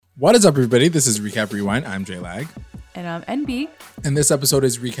What is up, everybody? This is Recap Rewind. I'm J-Lag. And I'm NB. And this episode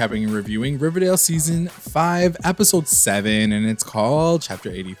is recapping and reviewing Riverdale Season 5, Episode 7, and it's called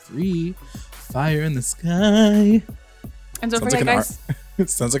Chapter 83, Fire in the Sky. And don't forget, guys... It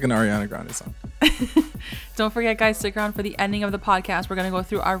sounds like an Ariana Grande song. Don't forget, guys, stick around for the ending of the podcast. We're going to go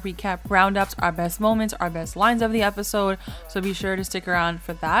through our recap roundups, our best moments, our best lines of the episode. So be sure to stick around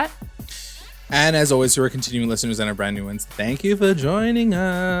for that. And as always, to our continuing listeners and our brand new ones, thank you for joining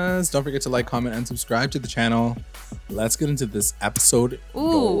us. Don't forget to like, comment, and subscribe to the channel. Let's get into this episode.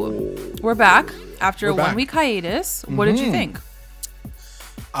 We're back after a 1 week hiatus. What did you think?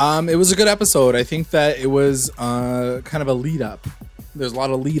 It was a good episode. I think that it was kind of a lead up. There's a lot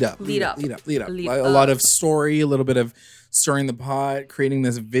of lead up. A lot of story, a little bit of stirring the pot, creating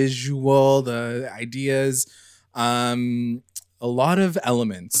this visual, the ideas. A lot of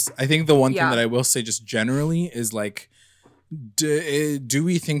elements. I think the one thing that I will say just generally is like, do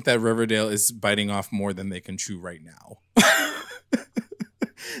we think that Riverdale is biting off more than they can chew right now?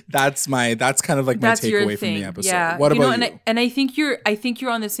 That's kind of like my takeaway from the episode. Yeah. What about you? And I think you're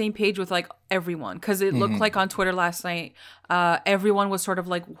on the same page with like everyone, because it looked like on Twitter last night, everyone was sort of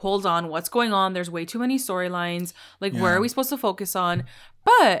like, hold on, what's going on? There's way too many storylines. Like, where are we supposed to focus on?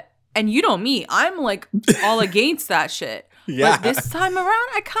 And you know me, I'm like all against that shit. Yeah. But this time around,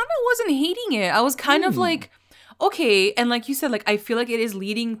 I kind of wasn't hating it. I was kind of like, okay. And like you said, like, I feel like it is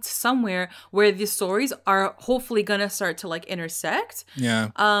leading to somewhere where the stories are hopefully going to start to like intersect. Yeah.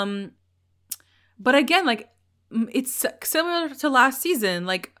 But again, like, it's similar to last season.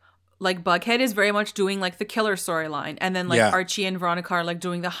 Like Buckhead is very much doing like the killer storyline, and then like Archie and Veronica are like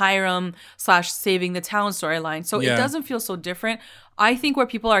doing the Hiram / saving the town storyline. So it doesn't feel so different. I think where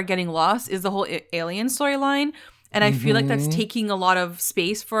people are getting lost is the whole alien storyline. And I feel like that's taking a lot of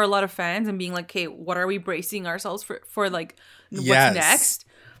space for a lot of fans and being like, okay, what are we bracing ourselves for like, what's next?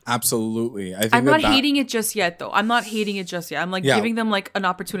 Absolutely. I'm not hating it just yet, though. I'm not hating it just yet. I'm like giving them like an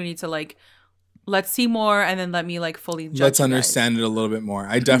opportunity to like, let's see more, and then let me like fully judge. Let's understand it a little bit more.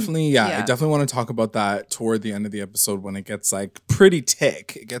 I definitely, I definitely want to talk about that toward the end of the episode when it gets like pretty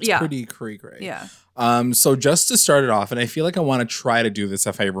thick. It gets pretty cray-cray. Yeah. So just to start it off, and I feel like I want to try to do this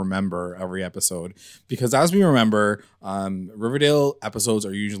if I remember every episode, because as we remember, Riverdale episodes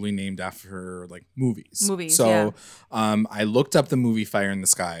are usually named after like movies. So I looked up the movie Fire in the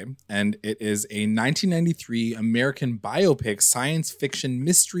Sky, and it is a 1993 American biopic science fiction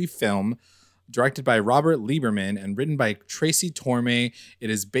mystery film directed by Robert Lieberman and written by Tracy Torme. It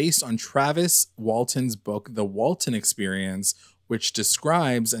is based on Travis Walton's book, The Walton Experience, which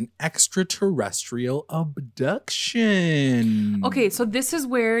describes an extraterrestrial abduction. Okay, so this is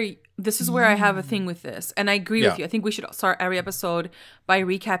where I have a thing with this. And I agree with you. I think we should start every episode by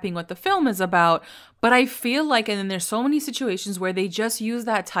recapping what the film is about. But I feel like, and then there's so many situations where they just use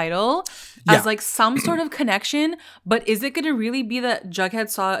that title as like some sort of connection. But is it going to really be that Jughead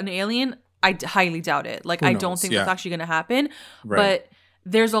saw an alien? I highly doubt it. Like, I don't think that's actually going to happen. Right. But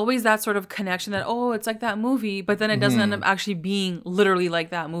there's always that sort of connection that, oh, it's like that movie, but then it doesn't end up actually being literally like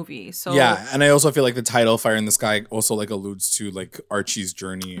that movie. So yeah, and I also feel like the title Fire in the Sky also like alludes to like Archie's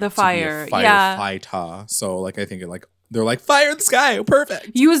journey the fire, to be a firefighter. So like I think it like they're like fire in the sky, perfect.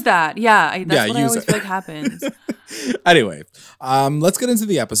 Use that, that's what I always feel like happens. Anyway, let's get into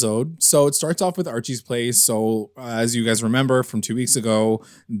the episode. So it starts off with Archie's place. So as you guys remember from 2 weeks ago,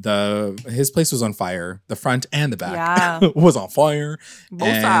 his place was on fire. The front and the back was on fire.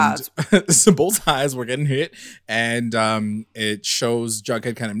 Both sides. So both sides were getting hit. And it shows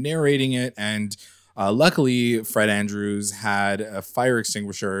Jughead kind of narrating it. And luckily, Fred Andrews had fire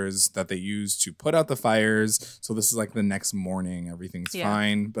extinguishers that they used to put out the fires. So this is like the next morning. Everything's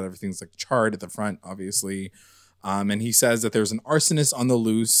fine, but everything's like charred at the front, obviously. And he says that there's an arsonist on the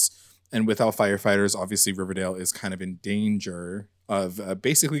loose, and without firefighters, obviously Riverdale is kind of in danger of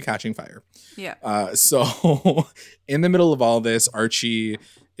basically catching fire. Yeah. So in the middle of all this, Archie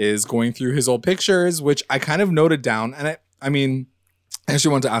is going through his old pictures, which I kind of noted down. And I mean, I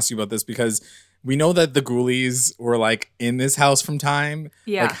actually want to ask you about this because we know that the Ghoulies were like in this house from time.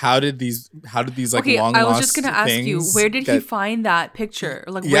 Yeah. Like how did these like long lost I was just gonna ask you, where did he find that picture?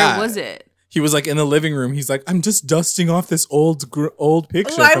 Like where was it? He was like in the living room. He's like, I'm just dusting off this old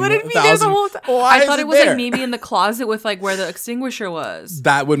picture. Why would it be there the whole time? I thought it was like maybe in the closet with like where the extinguisher was.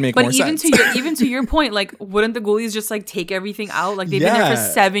 That would make more sense. But even to your point, like wouldn't the Ghoulies just like take everything out? Like they've been there for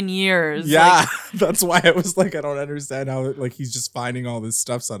 7 years. Yeah, like, that's why I was like, I don't understand how like he's just finding all this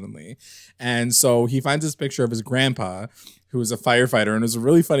stuff suddenly. And so he finds this picture of his grandpa, who was a firefighter, and it was a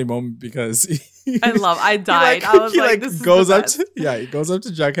really funny moment because I died. I was like, this goes up to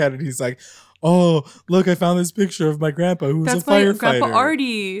Jughead and he's like, oh, look, I found this picture of my grandpa who was a firefighter. Grandpa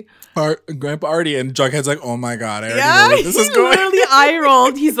Artie. Grandpa Artie. And Jughead's like, oh my God, I already know where this is going. Literally eye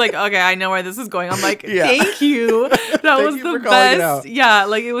rolled. He's like, okay, I know where this is going. I'm like, thank you. That was the best. Yeah,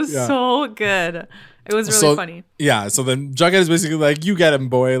 like it was so good. It was really funny. Yeah, so then Jughead is basically like, you get him,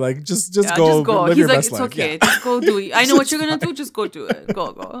 boy. Like, just go. Just go. Live your best life. It's okay. Yeah. Just go do it. I know what you're going to do. Just go do it.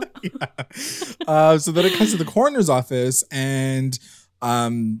 Go. Yeah. So then it comes to the coroner's office, and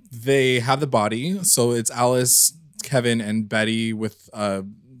they have the body. So it's Alice, Kevin, and Betty with the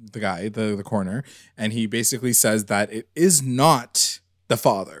guy, the coroner. And he basically says that it is not the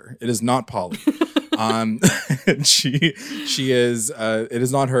father. It is not Polly. And she is, it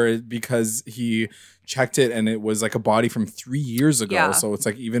is not her because he checked it and it was like a body from 3 years ago. Yeah. So it's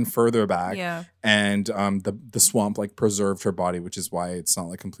like even further back. Yeah. And the swamp like preserved her body, which is why it's not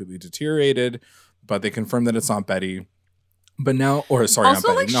like completely deteriorated. But they confirmed that it's not Betty. But now, or sorry, also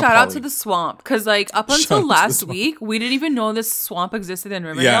not like Betty, shout not out Polly. to the swamp because like up until last week we didn't even know this swamp existed in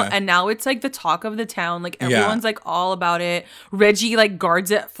Riverdale, and now it's like the talk of the town. Like everyone's like all about it. Reggie like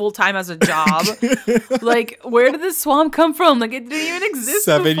guards it full time as a job. Like where did this swamp come from? Like it didn't even exist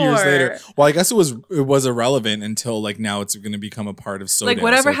 7 before. years later. Well, I guess it was irrelevant until like now it's going to become a part of Sodale. Like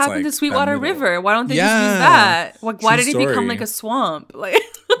whatever happened to Sweetwater River? Why don't they just use that? Like why did it become like a swamp? Like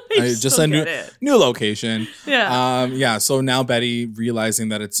just a new location. Yeah. So now Betty realizing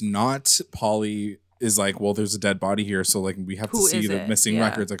that it's not Polly is like, well, there's a dead body here, so like we have to see the missing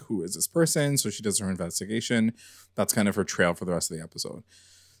records. Like, who is this person? So she does her investigation. That's kind of her trail for the rest of the episode.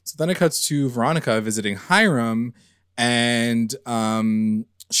 So then it cuts to Veronica visiting Hiram, and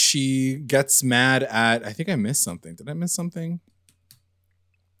she gets mad at. I think I missed something. Did I miss something?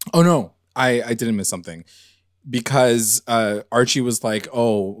 Oh no, I didn't miss something. Because Archie was like,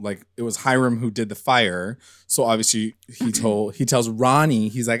 oh, like it was Hiram who did the fire. So obviously he tells Ronnie,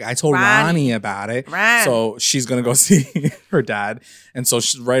 he's like, I told Ronnie about it. So she's going to go see her dad. And so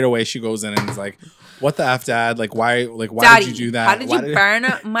right away she goes in and is like, what the F, Dad? Like, why Daddy, did you do that? How did you burn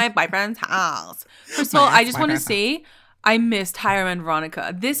my boyfriend's house? First of all, I just want to say, I missed Hiram and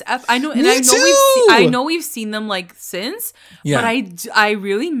Veronica. I know we've seen them like since, but I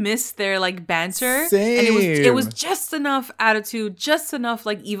really missed their like banter. Same. And it was just enough attitude, just enough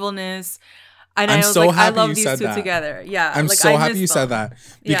like evilness. And I'm I was so like, I happy love you these said two that. together. Yeah. I'm like, so happy you said that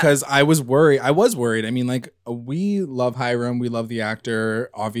because I was worried. I mean, like we love Hiram, we love the actor,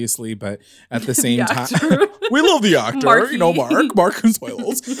 obviously, but at the same time, we love the actor. Marky. You know, Mark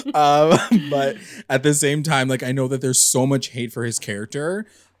Consuelos. But at the same time, like I know that there's so much hate for his character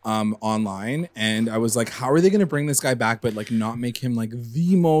online, and I was like, how are they going to bring this guy back but like not make him like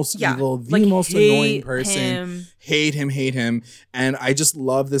the most evil, the like, most annoying person? Hate him. And I just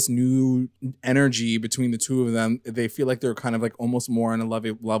love this new energy between the two of them. They feel like they're kind of like almost more on a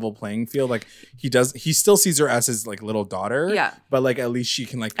level playing field. Like he still sees her as his like little daughter, but like at least she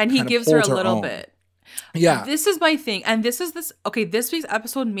can like, and he gives her a little bit. Yeah, this is my thing, and this week's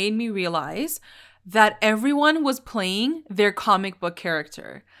episode made me realize that everyone was playing their comic book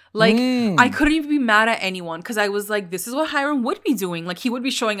character. Like, I couldn't even be mad at anyone because I was like, this is what Hiram would be doing. Like, he would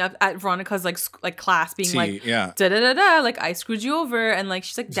be showing up at Veronica's like class being like, da-da-da-da, like, I screwed you over. And like,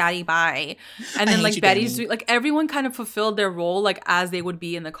 she's like, Daddy, bye. And then like Betty's like, everyone kind of fulfilled their role like as they would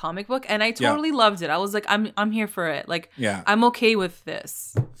be in the comic book. And I totally loved it. I was like, I'm here for it. Like, I'm okay with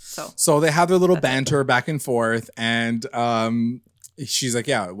this. So they have their little banter back and forth. And she's like,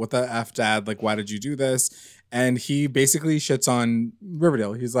 yeah, what the F, Dad? Like, why did you do this? And he basically shits on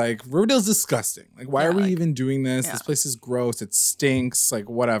Riverdale. He's like, Riverdale's disgusting. Like, why are we even doing this? This place is gross. It stinks. Like,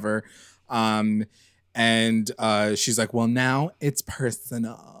 whatever. And she's like, well, now it's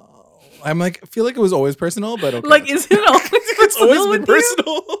personal. I'm like, I feel like it was always personal, but okay. Like, is it always personal? It's always been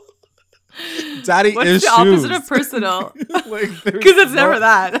personal. Daddy What's issues. the opposite of personal? Because it's never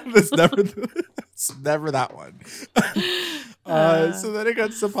that. It's never that one. So then it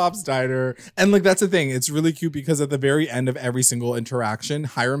gets to Pop's Diner. And like, that's the thing. It's really cute because at the very end of every single interaction,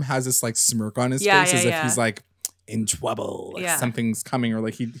 Hiram has this like smirk on his face as if he's like in trouble. Like something's coming, or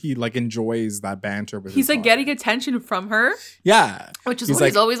like he like enjoys that banter with he's like getting attention from her. Yeah. Which is what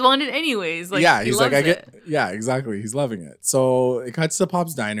he's always wanted anyways. Like, he's like, exactly. He's loving it. So it cuts to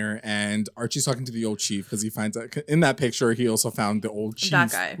Pop's Diner and Archie's talking to the old chief because he finds out in that picture he also found the old chief,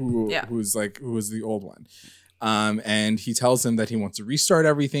 that guy. who was the old one. And he tells him that he wants to restart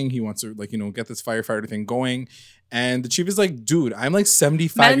everything. He wants to get this firefighter thing going. And the chief is like, dude, I'm like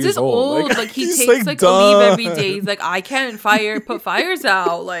 75 years old. Like he takes like a leave every day. He's like, I can't put fires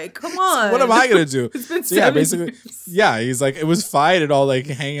out. Like, come on. So what am I gonna do? It's been basically, he's like, it was fine and all, like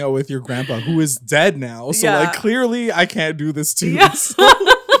hanging out with your grandpa who is dead now. So like clearly I can't do this to you. So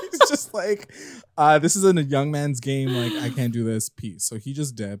he's just like, this is a young man's game. Like, I can't do this. Peace. So he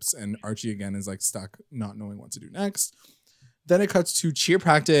just dips, and Archie again is like stuck, not knowing what to do next. Then it cuts to cheer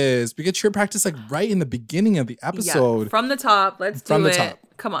practice. We get cheer practice like right in the beginning of the episode. Yeah, from the top. Let's do it. Top.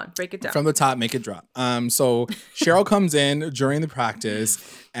 Come on, break it down. From the top, make it drop. So Cheryl comes in during the practice,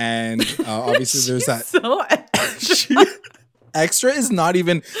 and obviously there's that. So extra. Extra is not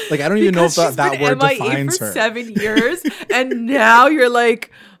even like, I don't even know if that word MIA defines for her. 7 years, and now you're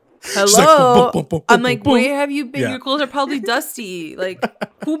like, hello. Like, boom, boom, boom, I'm like, where have you been? Yeah. Your clothes are probably dusty. Like,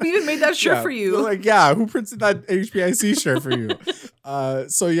 who even made that shirt for you? Like, who printed that HBIC shirt for you?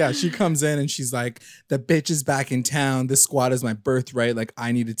 So yeah, she comes in and she's like, the bitch is back in town. This squad is my birthright. Like,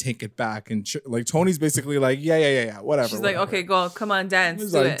 I need to take it back. And like, Tony's basically like, yeah, whatever. She's whatever. like, okay, go, come on, dance.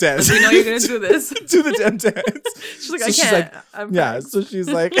 She's do like, it. dance. We know you're gonna do this. Do the damn dance. She's like, I can't. So she's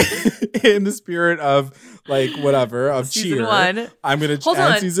like, in the spirit of like whatever of season cheer. 1. I'm gonna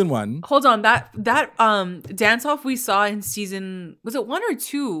add season 1. Hold on, that dance off we saw in season, was it 1 or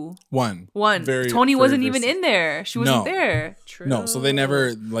 2? 1. Tony wasn't even in there. She wasn't there. True. No, so they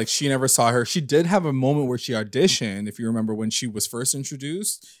never, like, she never saw her. She did have a moment where she auditioned, if you remember, when she was first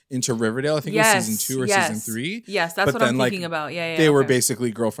introduced into Riverdale. I think it was season 2 or season 3. Yes, that's what I'm thinking about. Yeah. They were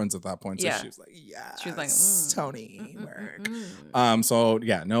basically girlfriends at that point. So she was like, she was like, Tony, work.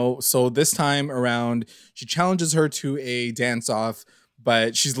 So this time around, she challenges her to a dance off.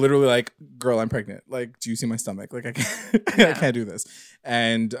 But she's literally like, girl, I'm pregnant. Like, do you see my stomach? Like, I can't do this.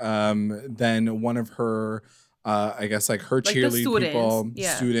 And then one of her, I guess, like her like cheerleading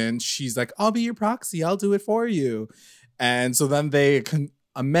students, she's like, I'll be your proxy. I'll do it for you. And so then they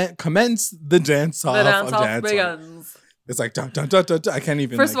commence the dance off. The dance off begins. It's like, dun, dun, dun, dun, dun. I can't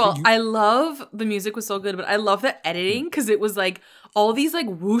even. First of all, I love the music was so good, but I love the editing because it was like all these like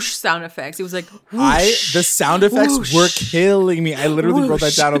whoosh sound effects. It was like whoosh, the sound effects whoosh, were killing me. I literally wrote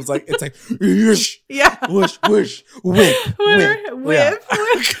that down. I was like, it's like whoosh, whoosh, whoosh, whip.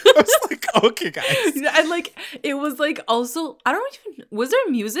 I was like, okay, guys. And like it was like also, I don't even, was there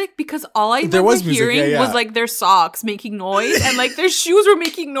music? Because all I remember hearing was like their socks making noise and like their shoes were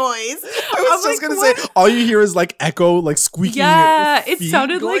making noise. I was just gonna say, all you hear is like echo, like squeaking. Yeah, it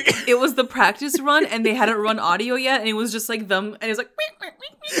sounded like it was the practice run and they hadn't run audio yet, and it was just like them, and it was like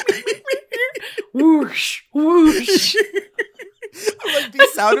whoosh, whoosh. I'm like,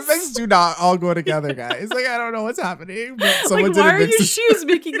 these sound effects do not all go together, guys. Like, I don't know what's happening. But like, why are your shoes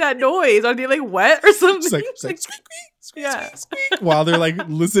making that noise? Are they like wet or something? It's like squeak, squeak, squeak, while they're like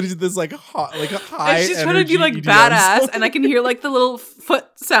listening to this like hot, like a high. And she's trying to be like EDM badass, song. And I can hear like the little foot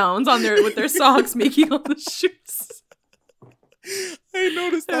sounds on their with their socks making on the shoes. I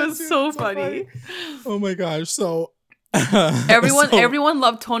noticed that. It was so funny. Oh my gosh! So. Everyone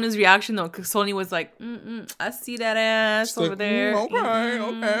loved Tony's reaction though, because Tony was like, I see that ass over there. Okay,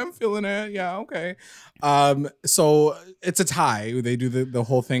 I'm feeling it. Yeah, okay. So it's a tie. They do the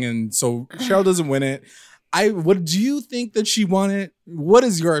whole thing, and so Cheryl doesn't win it. What do you think that she won it? What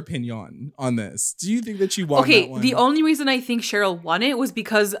is your opinion on this? Do you think that she won that one? The only reason I think Cheryl won it was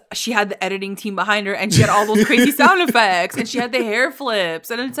because she had the editing team behind her and she had all those crazy sound effects and she had the hair flips.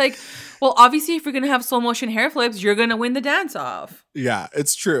 And it's like, well, obviously, if you're going to have slow motion hair flips, you're going to win the dance off. Yeah,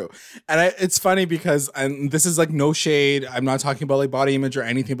 it's true. And it's funny because this is like no shade. I'm not talking about like body image or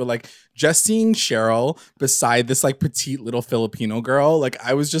anything, but like just seeing Cheryl beside this like petite little Filipino girl, like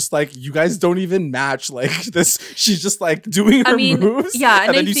I was just like, you guys don't even match like this. She's just like doing her moves. Yeah.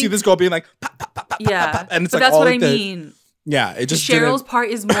 And then you see this girl being like, pop, pop, pop, pop, yeah. pop, and it's but like that's all what like I mean. Yeah, it just Cheryl's part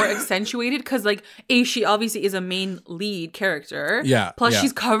is more accentuated because, like, she obviously is a main lead character. Yeah. Plus,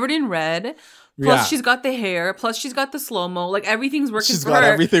 she's covered in red. Plus, she's got the hair. Plus, she's got the slow mo. Like, everything's working for her. She's got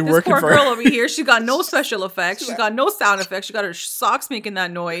everything working for her. This poor girl over here, she's got no special effects. She's got no sound effects. She got her socks making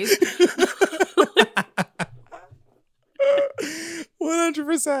that noise.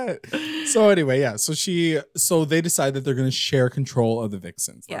 100%. So anyway, yeah. So they decide that they're going to share control of the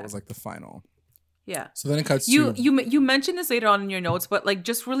Vixens. That was like the final. Yeah. So then it cuts to you mentioned this later on in your notes, but like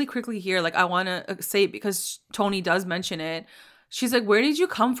just really quickly here, like I want to say it because Tony does mention it. She's like, "Where did you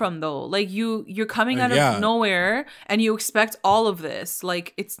come from, though? Like you're coming out of nowhere, and you expect all of this.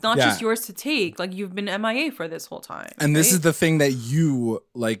 Like it's not just yours to take. Like you've been MIA for this whole time." And this is the thing that you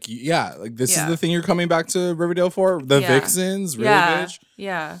like. Yeah, like this is the thing you're coming back to Riverdale for. The Vixens, really, bitch.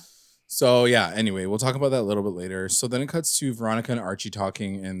 Yeah. So yeah. Anyway, we'll talk about that a little bit later. So then it cuts to Veronica and Archie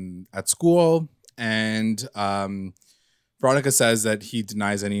talking at school. And Veronica says that he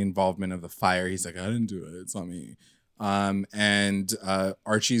denies any involvement of the fire. He's like, I didn't do it. It's not me. And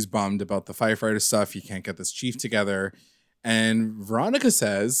Archie's bummed about the firefighter stuff. He can't get this chief together. And Veronica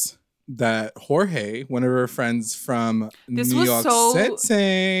says that Jorge, one of her friends from this New York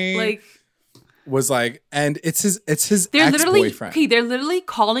City, like was like, and it's his they're ex-boyfriend. They're literally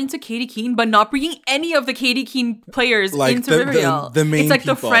calling to Katie Keene, but not bringing any of the Katie Keene players like into Riverdale. The main it's like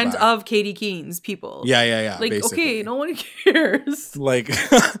the friend back. of Katie Keene's people. Yeah. Like, basically. okay, no one cares. Like,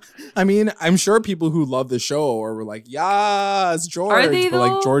 I mean, I'm sure people who love the show or were like, yes, George. Are they, but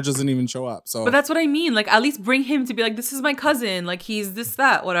though? like George doesn't even show up. So, but that's what I mean. Like, at least bring him to be like, this is my cousin. Like, he's this,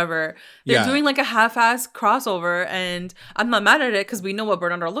 that, whatever. They're doing like a half-ass crossover, and I'm not mad at it because we know what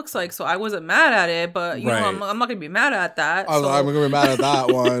Bernardo looks like, so I wasn't mad at it. But you know, I'm not gonna be mad at that. I'm gonna be mad at that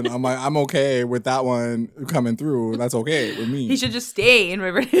one. I'm like, I'm okay with that one coming through. That's okay with me. He should just stay in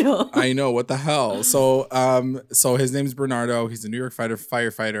Riverdale. I know, what the hell. So his name's Bernardo. He's a New York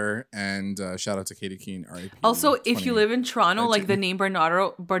firefighter, and shout out to Katie Keene. R.I.P. Also, if you live in Toronto, like the name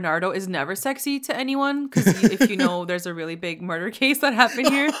Bernardo is never sexy to anyone because if you know, there's a really big murder case that happened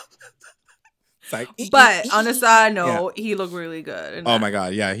here. Like, but on a side note, he looked really good. Oh my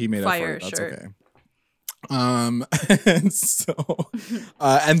god, yeah, he made up for it. That's okay. And so,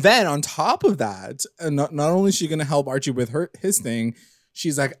 and then on top of that, not only is she gonna help Archie with his thing,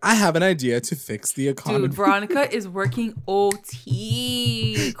 she's like, I have an idea to fix the economy. Dude, Veronica is working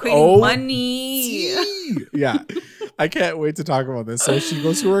OT, creating money. Yeah. I can't wait to talk about this. So she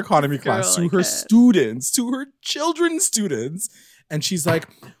goes to her economy class, to her students, to her children's students, and she's like,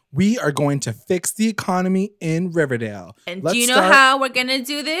 we are going to fix the economy in Riverdale. And do you know how we're going to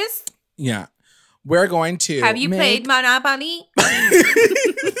do this? Yeah. We're going to Have you played Monopoly?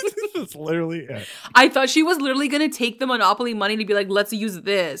 That's literally it. I thought she was literally going to take the Monopoly money to be like, let's use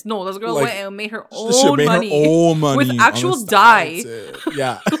this. No, this girl went and made her own money. With actual dye.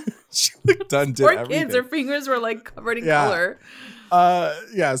 Yeah. She like did Poor everything. Kids, her fingers were like covered in color.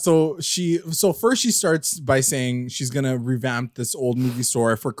 So first she starts by saying she's gonna revamp this old movie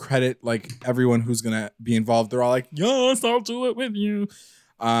store for credit, like everyone who's gonna be involved. They're all like, yes, I'll do it with you.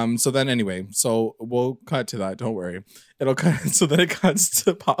 So then anyway, so we'll cut to that. Don't worry. It'll cut. So then it cuts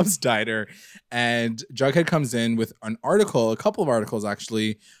to Pop's Diner, and Jughead comes in with a couple of articles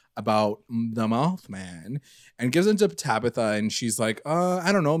actually, about the Mothman, and gives them to Tabitha, and she's like,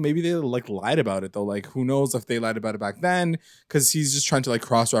 I don't know, maybe they like lied about it though. Like, who knows if they lied about it back then? Because he's just trying to like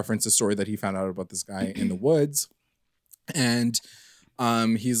cross-reference the story that he found out about this guy in the woods, and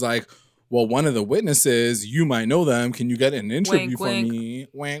he's like, well, one of the witnesses, you might know them. Can you get an interview for me?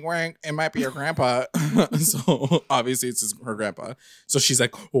 Wink, wink. It might be your grandpa. So obviously it's her grandpa. So she's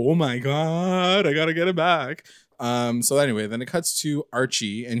like, oh my God, I gotta get it back. So anyway, then it cuts to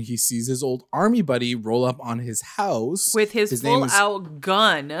Archie, and he sees his old army buddy roll up on his house with his full out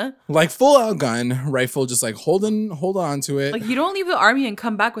gun, like full out gun rifle, just like hold on to it. Like, you don't leave the army and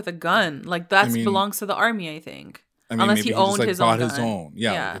come back with a gun. Like, that belongs to the army, I think. Unless he owned his own.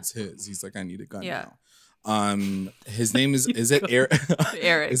 Yeah, like it's his. He's like, I need a gun now. His name is it Eric?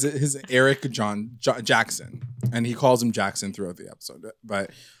 Eric. Is it his Eric Jackson? And he calls him Jackson throughout the episode.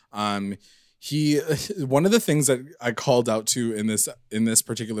 But he, one of the things that I called out to in this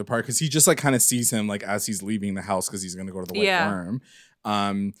particular part, because he just like kind of sees him like as he's leaving the house because he's gonna go to the White Worm.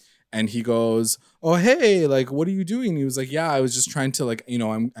 And he goes, oh, hey, like, what are you doing? And he was like, yeah, I was just trying to like,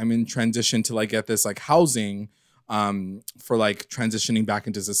 I'm in transition to like get this like housing for like transitioning back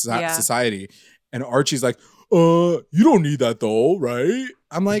into society. And Archie's like, you don't need that though, right?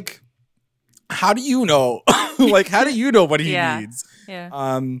 I'm like, how do you know? Like, how do you know what he needs?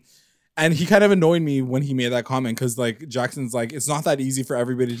 Yeah. And he kind of annoyed me when he made that comment, because like Jackson's like, it's not that easy for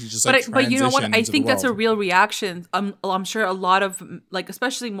everybody to just like transition. But you know what? I think that's a real reaction. I'm sure a lot of like,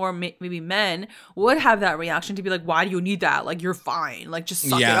 especially more maybe men would have that reaction to be like, why do you need that? Like, you're fine. Like, just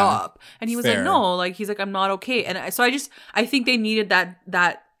suck it up. And he was like, no, like, he's like, I'm not okay. And I think they needed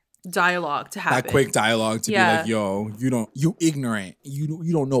that dialogue to happen. That quick dialogue to be like, yo, you ignorant.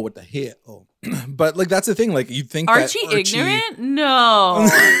 You don't know what the hell. But like, that's the thing. Like, you'd think Archie ignorant? No.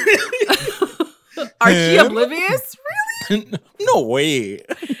 Archie oblivious? Really? No way.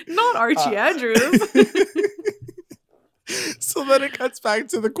 Not Archie Andrews. So then it cuts back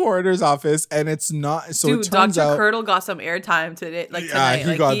to the coroner's office, and it's not. So dude, it turns Dr. out Curdle got some airtime today. Like, yeah,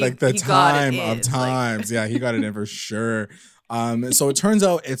 tonight. he got like the time of times. Like... Yeah, he got it in for sure. So it turns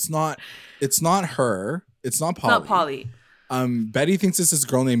out it's not her. It's not Polly. It's not Polly. Betty thinks it's this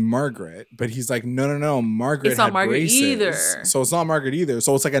girl named Margaret, but he's like, no, Margaret. It's not Margaret braces, either. So it's not Margaret either.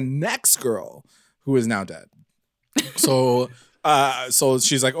 So it's like a next girl who is now dead. So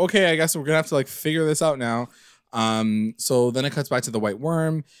she's like, okay, I guess we're gonna have to like figure this out now. So then it cuts back to the White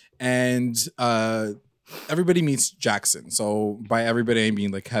Worm, and everybody meets Jackson. So by everybody, I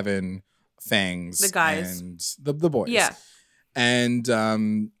mean like Kevin, Fangs, the guys, and the boys. Yeah. And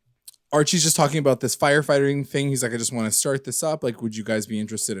Archie's just talking about this firefighting thing. He's like, I just want to start this up. Like, would you guys be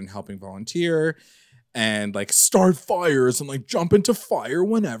interested in helping volunteer and like start fires and like jump into fire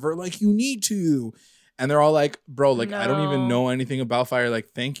whenever like you need to? And they're all like, bro, like, I don't even know anything about fire. Like,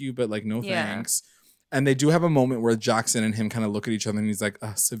 thank you, but like, no thanks. And they do have a moment where Jackson and him kind of look at each other and he's like,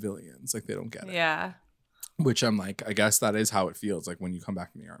 civilians. Like, they don't get it. Yeah. Which I'm like, I guess that is how it feels like when you come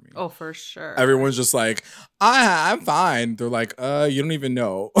back from the army. Oh, for sure. Everyone's just like, I'm fine. They're like, you don't even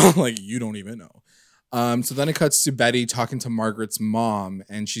know. Like, you don't even know. So then it cuts to Betty talking to Margaret's mom,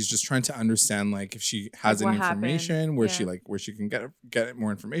 and she's just trying to understand like if she has any information where she can get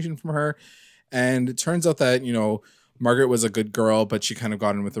more information from her. And it turns out that, you know, Margaret was a good girl, but she kind of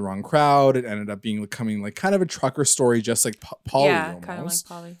got in with the wrong crowd. It ended up becoming like kind of a trucker story, just like Polly almost. Kind of like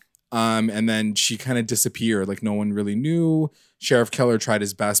Polly. And then she kind of disappeared. Like, no one really knew. Sheriff Keller tried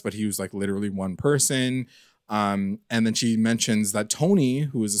his best, but he was like literally one person. And then she mentions that Tony,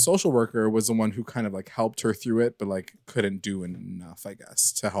 who is a social worker, was the one who kind of like helped her through it, but like couldn't do enough, I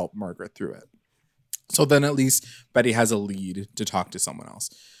guess, to help Margaret through it. So then at least Betty has a lead to talk to someone else.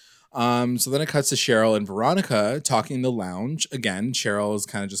 So then it cuts to Cheryl and Veronica talking in the lounge. Again, Cheryl is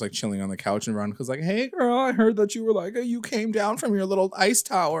kind of just like chilling on the couch, and Veronica's like, hey girl, I heard that you were like, you came down from your little ice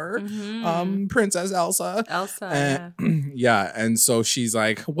tower, Princess Elsa. Yeah. And so she's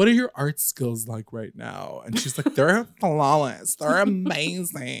like, what are your art skills like right now? And she's like, they're flawless. They're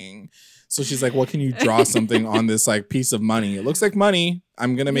amazing. So she's like, well, can you draw something on this like piece of money? It looks like money.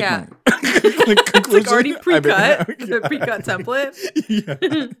 I'm going to make money. It's like already pre-cut. The pre-cut template.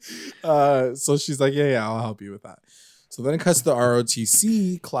 So she's like, yeah, I'll help you with that. So then it cuts to the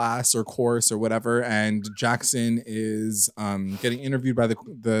ROTC class or course or whatever. And Jackson is getting interviewed by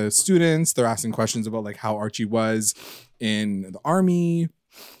the students. They're asking questions about like how Archie was in the army.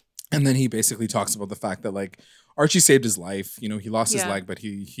 And then he basically talks about the fact that like Archie saved his life. You know, he lost his leg, but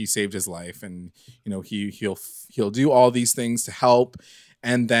he saved his life. And, you know, he'll do all these things to help.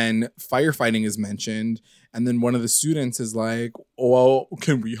 And then firefighting is mentioned. And then one of the students is like, well,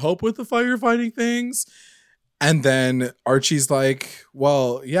 can we help with the firefighting things? And then Archie's like,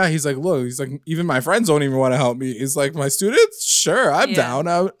 well, yeah. He's like, look, he's like, even my friends don't even want to help me. He's like, my students? Sure, I'm down.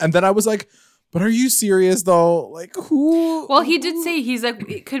 And then I was like, but are you serious though? Like, who? Well, he did say he's like,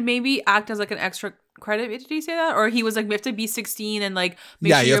 it could maybe act as like an extra credit. Did he say that? Or he was like, we have to be 16 and like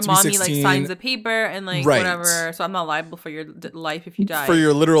make sure your mommy like signs the paper and like whatever. So I'm not liable for your life if you die. For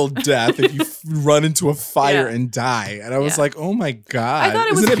your literal death if you run into a fire and die. And I was like, oh my God. I thought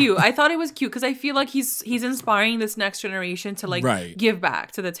it was cute. I thought it was cute because I feel like he's inspiring this next generation to like give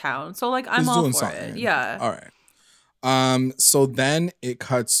back to the town. So like I'm all for it. Yeah. All right. So then it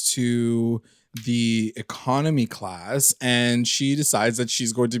cuts to the economy class, and she decides that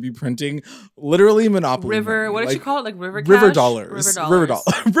she's going to be printing literally Monopoly money. What did she call it? Like river cash? River dollars.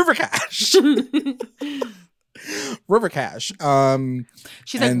 River cash. River cash.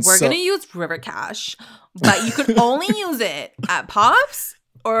 She's like, we're gonna use river cash, but you could only use it at Pops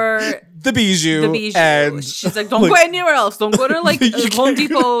or the Bijou. And she's like, don't go anywhere else. Don't go to like Home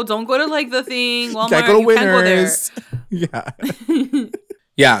Depot. Don't go to like the thing. Walmart. Can't go to Winners. Yeah.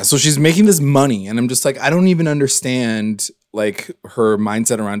 Yeah, so she's making this money, and I'm just like, I don't even understand like her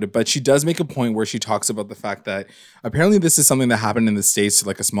mindset around it. But she does make a point where she talks about the fact that apparently this is something that happened in the States to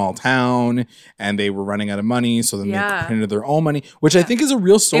like a small town, and they were running out of money, so then they printed their own money, which I think is a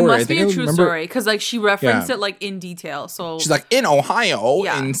real story. It must be a true story because like she referenced it like in detail. So she's like, in Ohio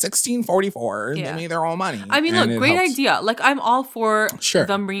in 1644, they made their own money. I mean, look, great idea. Like I'm all for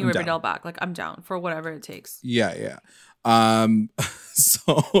them bringing Riverdale back. Like I'm down for whatever it takes. Yeah.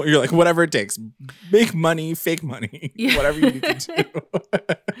 So you're like, whatever it takes, make money, fake money, whatever you need to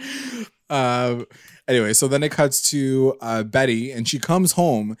do. Anyway, so then it cuts to Betty, and she comes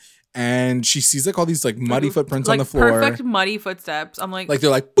home and she sees like all these like muddy footprints on the floor, perfect muddy footsteps. I'm like they're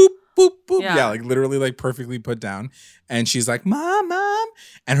like boop boop boop, yeah, like literally like perfectly put down. And she's like, mom,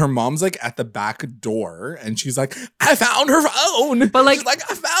 and her mom's like at the back door, and she's like, I found her phone. But like, she's like,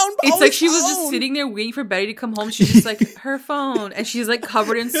 I found. It's like she was just sitting there waiting for Betty to come home. She's just like, her phone, and she's like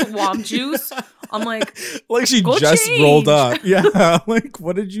covered in swamp juice. I'm like she just rolled up. Yeah, like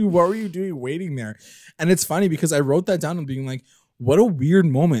what were you doing waiting there? And it's funny because I wrote that down and being like, what a weird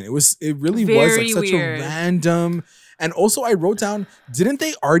moment. It really was like such a random. And also, I wrote down, didn't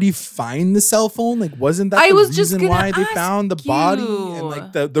they already find the cell phone? Like, wasn't that the reason why they found the body and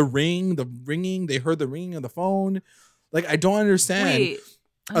like the ringing? They heard the ringing of the phone. Like, I don't understand. Wait,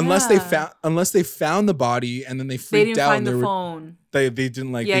 unless they found the body and then they freaked out. They didn't find the phone. They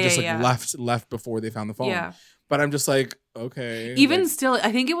didn't like. They just like left before they found the phone. Yeah. But I'm just like, okay. Even still,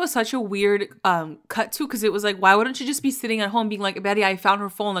 I think it was such a weird cut to, because it was like, why wouldn't you just be sitting at home being like, Betty, I found her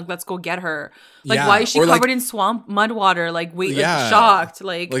phone, like, let's go get her. Like, why is she covered in swamp mud water, like, shocked,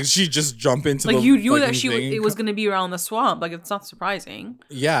 like she just jump into like, you knew that it was gonna be around the swamp, like, it's not surprising.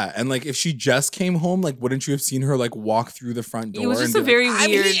 Yeah, and like if she just came home, like, wouldn't you have seen her like walk through the front door? It was just a very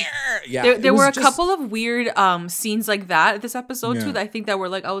weird. Yeah, there were a couple of weird scenes like that this episode too, that I think that were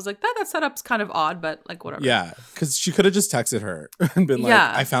like, I was like, that setup's kind of odd, but like, whatever. Yeah, because she could have just texted her and been like,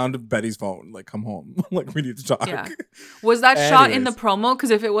 I found Betty's phone, like, come home. Like, we need to talk. Yeah. Was that shot in the promo? Because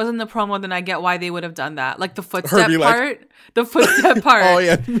if it wasn't the promo, then I get why they would have done that. Like the footstep part. The footstep part. Oh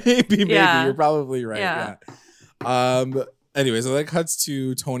yeah, maybe. You're probably right. Yeah. Anyway, so that cuts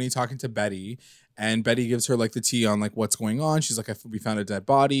to Tony talking to Betty. And Betty gives her like the tea on like what's going on. She's like, we found a dead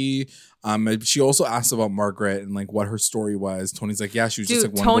body. She also asked about Margaret and like what her story was. Tony's like, yeah, she was just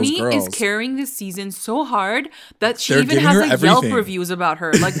like one of those girls. Tony is carrying this season so hard that she even has like Yelp reviews about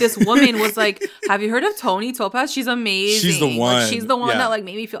her. Like this woman was like, have you heard of Tony Topaz? She's amazing. She's the one. Like, she's the one that like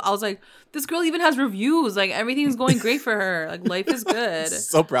made me feel. I was like, this girl even has reviews. Like everything's going great for her. Like life is good.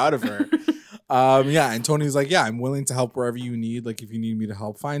 So proud of her. And Tony's like, yeah, I'm willing to help wherever you need. Like, if you need me to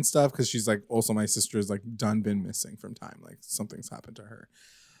help find stuff, because she's like, also my sister's like been missing from time. Like, something's happened to her.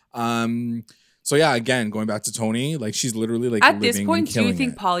 So yeah, again, going back to Tony, like she's literally like at this point, do you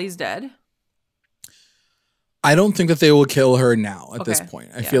think Polly's dead? I don't think that they will kill her now at this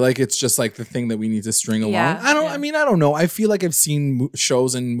point. I feel like it's just like the thing that we need to string along. I don't know. I feel like I've seen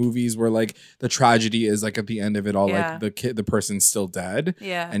shows and movies where like the tragedy is like at the end of it all, like the person's still dead.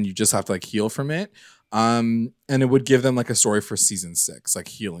 Yeah. And you just have to like heal from it. And it would give them like a story for season 6, like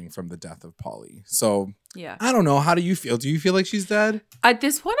healing from the death of Polly. So yeah, I don't know. How do you feel? Do you feel like she's dead? At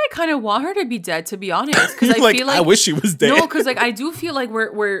this point, I kind of want her to be dead, to be honest, because I feel like I wish she was dead. No, because like I do feel like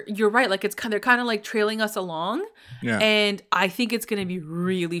we're you're right. Like they're kind of like trailing us along. Yeah. And I think it's gonna be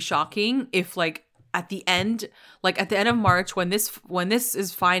really shocking if like at the end of March when this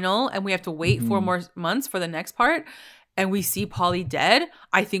is final and we have to wait 4 more months for the next part. And we see Polly dead,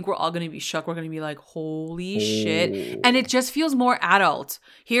 I think we're all going to be shocked. We're going to be like, holy shit. And it just feels more adult.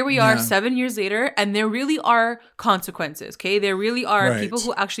 Here we are 7 years later, and there really are consequences, okay? There really are people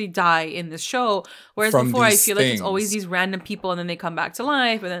who actually die in this show. Whereas from before, I feel like it's always these random people, and then they come back to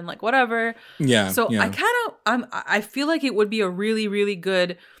life, and then like whatever. Yeah. So I feel like it would be a really, really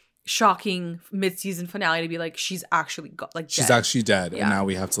good, shocking mid-season finale to be like, she's actually she's actually dead. Yeah. And now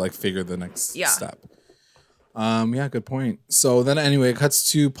we have to like figure the next step. Good point. So then anyway, it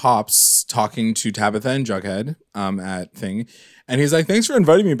cuts to Pops talking to Tabitha and Jughead at Thing. And he's like, thanks for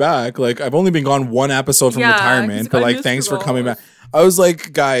inviting me back. Like, I've only been gone 1 episode from retirement, but like, thanks for coming back. I was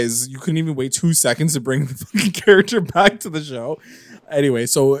like, guys, you couldn't even wait 2 seconds to bring the fucking character back to the show. Anyway,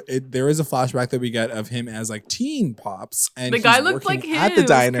 so there is a flashback that we get of him as like teen Pops. And the guy looked like him at the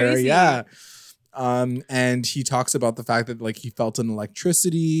diner. Yeah. And he talks about the fact that like he felt an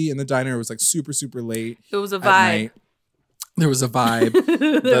electricity in the diner. It was like super, super late. It was a vibe. There was a vibe.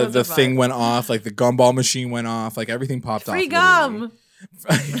 the thing went off, like the gumball machine went off, like everything popped off. Free gum.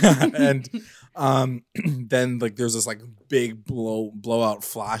 And then like there's this like big blowout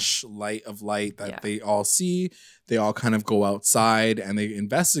flashlight of light that they all see. They all kind of go outside and they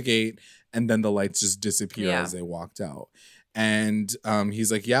investigate, and then the lights just disappear as they walked out. And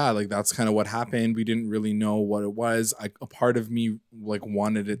he's like, yeah, like that's kind of what happened. We didn't really know what it was. A part of me like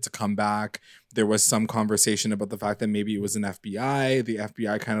wanted it to come back. There was some conversation about the fact that maybe it was an FBI. The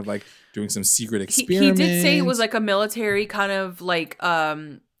FBI kind of like doing some secret experiment. He did say it was like a military kind of like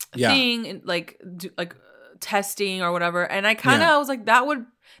thing, like testing or whatever. And I kind of was like, that would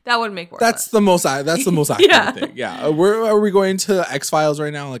make more sense. That's the most accurate thing. Yeah. Are we going to X-Files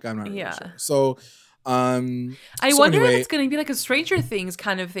right now? Like I'm not really sure. So I wonder if it's going to be like a Stranger Things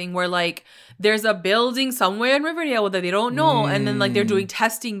kind of thing where like there's a building somewhere in Riverdale that they don't know, and then like they're doing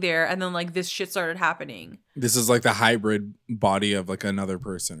testing there, and then like this shit started happening. This is like the hybrid body of like another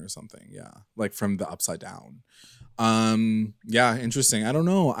person or something. Yeah, like from the Upside Down. Interesting. I don't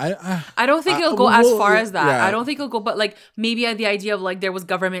know. I don't think it'll go as far as that. Yeah. I don't think it'll go, but like maybe the idea of like there was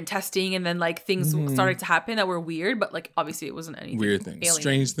government testing and then like things started to happen that were weird, but like obviously it wasn't anything weird things. Alien.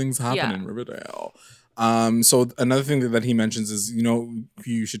 Strange things happen in Riverdale. So another thing that he mentions is, you know,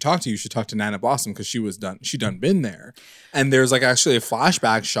 you should talk to Nana Blossom because she done been there. And there's like actually a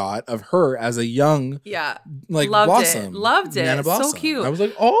flashback shot of her as a young like Blossom. Loved it. Nana Blossom. So cute. I was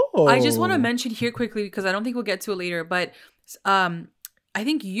like, oh. I just want to mention here quickly because I don't think we'll get to it later, but I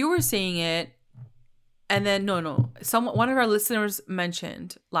think you were saying it, and then one of our listeners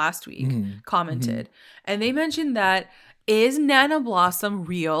mentioned last week, commented, and they mentioned that, is Nana Blossom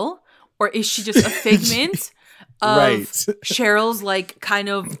real? Or is she just a figment of Cheryl's like kind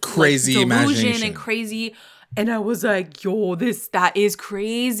of crazy like, imagination and crazy. And I was like, yo, that is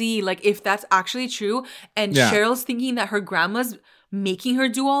crazy. Like, if that's actually true, and Cheryl's thinking that her grandma's making her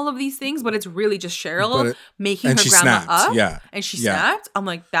do all of these things, but it's really just Cheryl making her grandma up. Yeah. And she snapped. I'm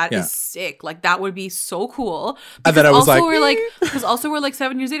like, that is sick. Like, that would be so cool. And then I was like, because also we're like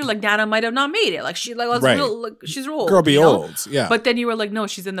 7 years later, like Nana might have not made it. Like, she's old. Girl be old. Yeah. But then you were like, no,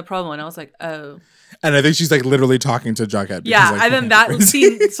 she's in the promo. And I was like, oh. And I think she's like literally talking to Jughead. Yeah, like, and then that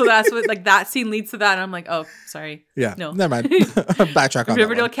scene, so that's what like that scene leads to that, and I'm like, oh, sorry. Yeah, no, never mind. Backtrack on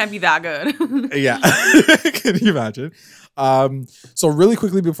Riverdale can't be that good. Yeah, can you imagine? So really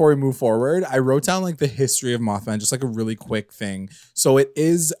quickly before we move forward, I wrote down like the history of Mothman, just like a really quick thing. So it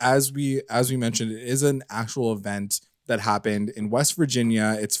is, as we mentioned, it is an actual event that happened in West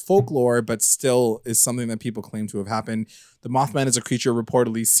Virginia. It's folklore, but still is something that people claim to have happened. The Mothman is a creature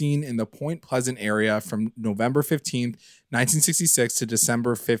reportedly seen in the Point Pleasant area from November 15th, 1966 to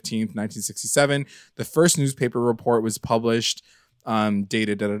December 15th, 1967. The first newspaper report was published,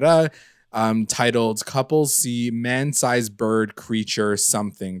 dated titled "Couples See Man-Sized Bird Creature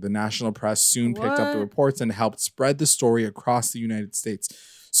Something." The national press soon picked up the reports and helped spread the story across the United States.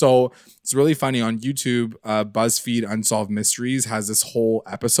 So it's really funny on YouTube. BuzzFeed Unsolved Mysteries has this whole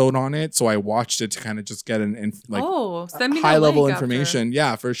episode on it. So I watched it to kind of just get high level information. After.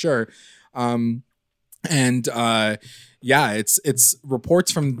 Yeah, for sure. It's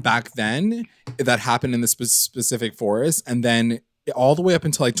reports from back then that happened in the specific forest, and then all the way up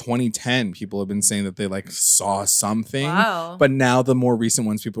until like 2010, people have been saying that they like saw something. Wow. But now the more recent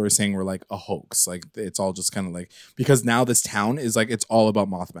ones people are saying were like a hoax. Like it's all just kind of like, because now this town is like, it's all about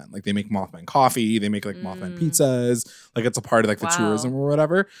Mothman. Like they make Mothman coffee, they make like Mothman pizzas. Like it's a part of like the tourism or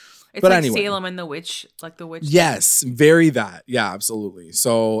whatever. It's like anyway, Salem and the witch, like the witch. Yes, very that. Yeah, absolutely.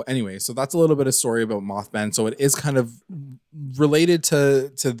 So anyway, so that's a little bit of story about Mothman. So it is kind of related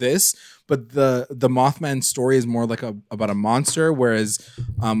to this, but the Mothman story is more like about a monster, whereas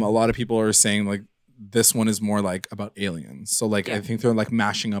a lot of people are saying like this one is more like about aliens. So like I think they're like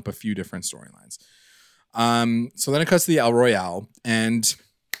mashing up a few different storylines. So then it cuts to the El Royale and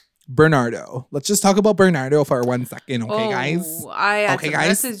Bernardo. Let's just talk about Bernardo for 1 second, okay, guys? I had to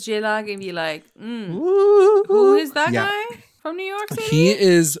message J-Log and be like, who is that guy from New York City? He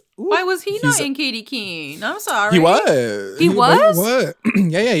is. Why was he not in Katie Keene? I'm sorry. He was. He was?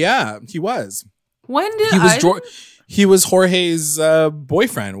 Yeah. He was. When did he was Jorge's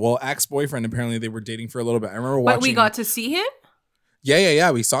boyfriend. Well, ex-boyfriend. Apparently, they were dating for a little bit. I remember watching. But we got to see him?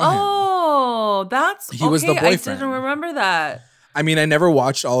 Yeah. We saw him. Oh, he was the boyfriend. I didn't remember that. I mean, I never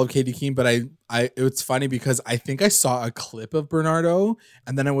watched all of Katie Keene, but it's funny because I think I saw a clip of Bernardo,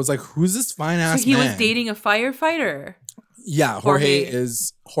 and then I was like, "Who's this fine ass man?" So he was dating a firefighter. Yeah, Jorge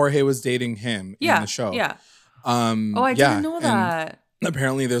was dating him in the show. Yeah. I didn't know that.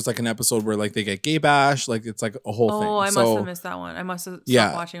 Apparently, there's like an episode where like they get gay bash, like it's like a whole thing. Oh, I must have missed that one. I must have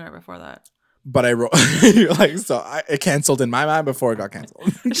stopped watching right before that. But I wrote it canceled in my mind before it got canceled.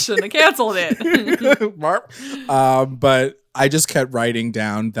 Shouldn't have canceled it. But I just kept writing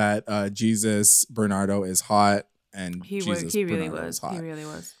down that Jesus Bernardo is hot, and he really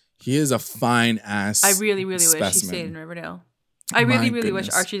was. He is a fine ass. I really wish he stayed in Riverdale. I really wish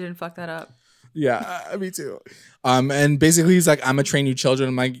Archie didn't fuck that up. Yeah, me too. And basically he's like, I'm gonna train you children.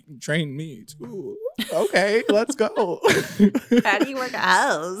 I'm like, train me too. Okay, let's go. How do you work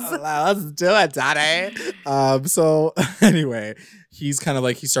out? Let's do it, daddy. So anyway, he's kind of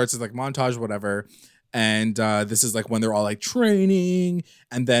like, he starts his like montage, whatever. And this is like when they're all like training,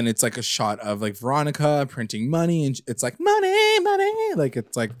 and then it's like a shot of like Veronica printing money, and it's like money, like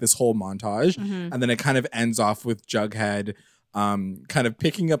it's like this whole montage, and then it kind of ends off with Jughead kind of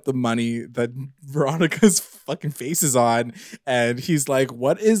picking up the money that Veronica's fucking face is on, and he's like,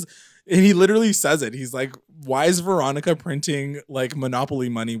 what is, and he literally says it, he's like, why is Veronica printing like Monopoly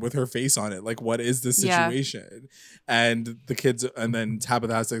money with her face on it? Like, what is this situation? And the kids, and then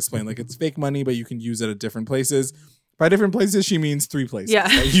Tabitha has to explain like it's fake money, but you can use it at different places. By different places, she means 3 places. Yeah.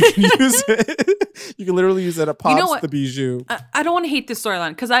 Like, you can use it. You can literally use it at Pops, the Bijou. I don't want to hate this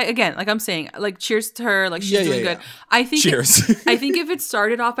storyline because I'm saying, like, cheers to her. Like, she's doing good. I think cheers. I think if it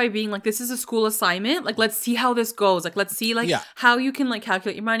started off by being like, this is a school assignment, like, let's see how this goes. Like, let's see how you can like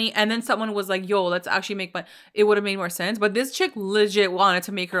calculate your money. And then someone was like, yo, let's actually make money. It would have made more sense. But this chick legit wanted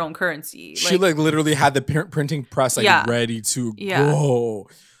to make her own currency. She like literally had the printing press ready to go.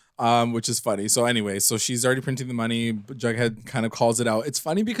 Which is funny. So anyway, so she's already printing the money. Jughead kind of calls it out. It's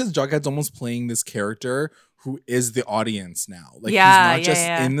funny because Jughead's almost playing this character who is the audience now. Like he's not just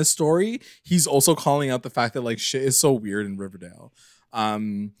in the story. He's also calling out the fact that like shit is so weird in Riverdale.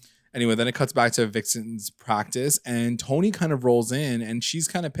 And Anyway, then it cuts back to Vixen's practice, and Tony kind of rolls in, and she's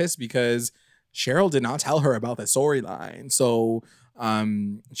kind of pissed because Cheryl did not tell her about the storyline. So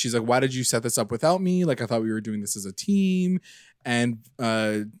she's like, why did you set this up without me? Like, I thought we were doing this as a team. And,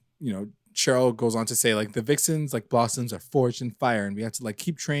 Cheryl goes on to say, like, the Vixens, like, blossoms are forged in fire, and we have to, like,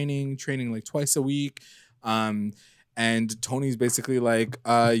 keep training like twice a week. And Tony's basically like,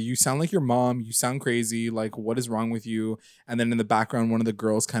 you sound like your mom. You sound crazy. Like, what is wrong with you? And then in the background, one of the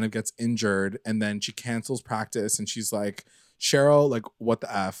girls kind of gets injured, and then she cancels practice, and she's like, Cheryl, like, what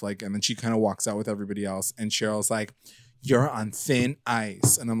the F? Like, and then she kind of walks out with everybody else, and Cheryl's like, you're on thin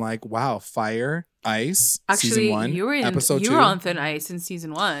ice. And I'm like, wow, fire, ice. Actually, season 1, you were on thin ice in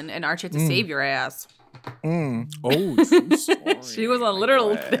season 1, and Archie had to save your ass. Oh, sorry. She was on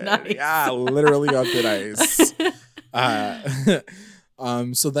literal thin ice. Yeah, literally on thin ice.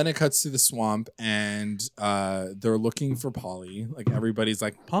 So then it cuts to the swamp, and they're looking for Polly. Like, everybody's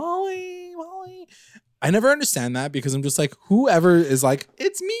like, Polly. I never understand that, because I'm just like, whoever is like,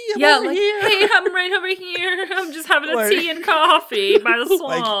 it's me. I'm over here. Hey, I'm right over here. I'm just having a tea and coffee by the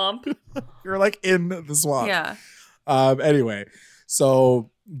swamp. Like, you're like in the swamp. Yeah. Anyway, so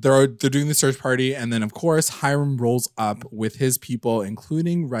they're doing the search party, and then of course Hiram rolls up with his people,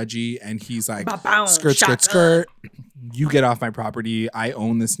 including Reggie, and he's like, skirt. You get off my property. I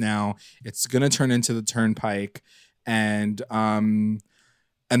own this now. It's gonna turn into the Turnpike, and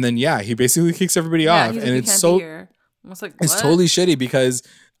then he basically kicks everybody off, and it's so like, it's totally shitty, because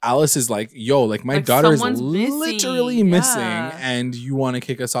Alice is like, yo, like, my daughter is literally missing, and you want to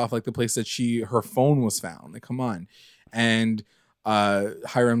kick us off like the place that her phone was found. Like, come on. And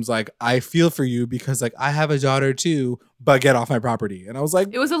Hiram's like, I feel for you, because like I have a daughter too, but get off my property. And I was like,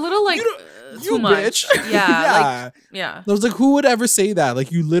 it was a little like you bitch. Yeah. I was like, who would ever say that?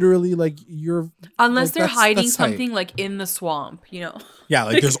 Like, you literally, like, you're unless like, they're hiding something like in the swamp, Yeah,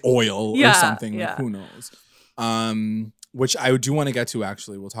 like there's oil or something. Like, who knows? Which I do want to get to,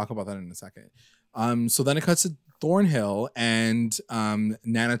 actually. We'll talk about that in a second. So then it cuts to Thornhill, and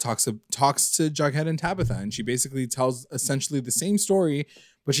Nana talks to Jughead and Tabitha, and she basically tells essentially the same story,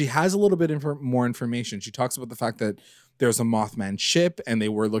 but she has a little bit more information. She talks about the fact that there's a Mothman ship, and they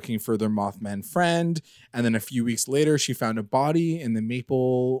were looking for their Mothman friend, and then a few weeks later, she found a body in the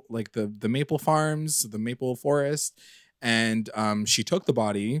maple, like the maple farms, the maple forest, and she took the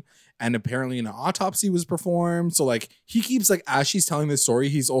body. And apparently an autopsy was performed. So, like, he keeps, like, as she's telling this story,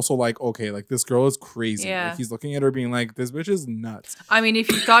 he's also like, okay, like, this girl is crazy. Yeah. Like, he's looking at her being like, this bitch is nuts. I mean, if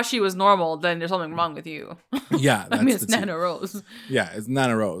you thought she was normal, then there's something wrong with you. Yeah. I mean, it's Nana Rose. Yeah, it's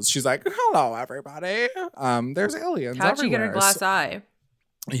Nana Rose. She's like, hello, everybody. There's aliens How'd she get her glass eye?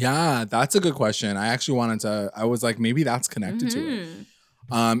 Yeah, that's a good question. I actually I was like, maybe that's connected to it.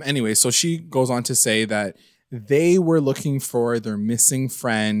 Anyway, so she goes on to say that they were looking for their missing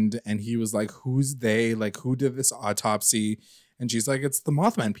friend, and he was like, who's they? Like, who did this autopsy? And she's like, it's the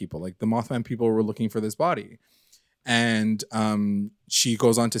Mothman people. Like, the Mothman people were looking for this body. And she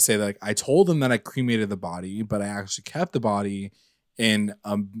goes on to say, like, I told them that I cremated the body, but I actually kept the body in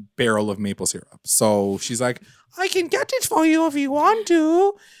a barrel of maple syrup. So she's like, I can get it for you if you want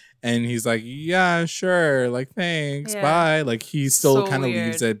to. And he's like, yeah, sure. Like, thanks. Bye. Like, he still kind of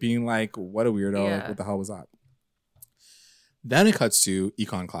leaves it being like, what a weirdo. Like, what the hell was that? Then it cuts to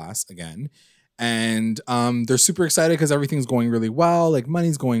econ class again. And they're super excited because everything's going really well. Like,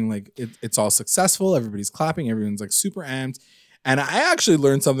 money's going, like, it's all successful. Everybody's clapping. Everyone's, like, super amped. And I actually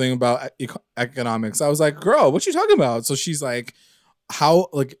learned something about economics. I was like, girl, what you talking about? So she's like,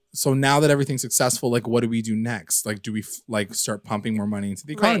 so now that everything's successful, like, what do we do next? Like, do we start pumping more money into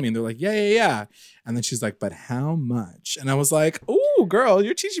the economy? Right. And they're like, yeah. And then she's like, but how much? And I was like, ooh, girl,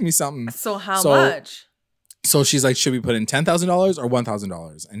 you're teaching me something. So how much? So she's like, should we put in $10,000 or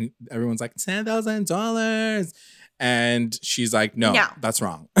 $1,000? And everyone's like, $10,000. And she's like, no, that's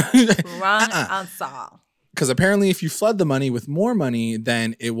wrong. Wrong answer. Because apparently if you flood the money with more money,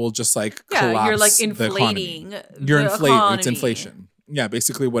 then it will just like collapse. You're like inflating It's inflation. Yeah,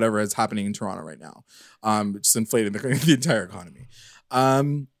 basically whatever is happening in Toronto right now. Just inflating the entire economy.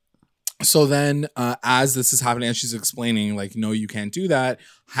 So then as this is happening, as she's explaining, like, no, you can't do that,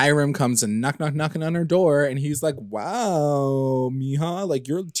 Hiram comes and knocking on her door, and he's like, wow, mija, like,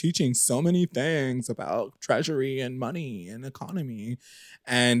 you're teaching so many things about treasury and money and economy.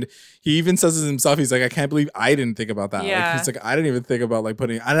 And he even says it himself. He's like, I can't believe I didn't think about that. Yeah. Like, he's like, I didn't even think about, like,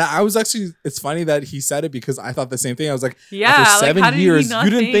 putting, and I was actually, it's funny that he said it because I thought the same thing. I was like, yeah, after 7 years, you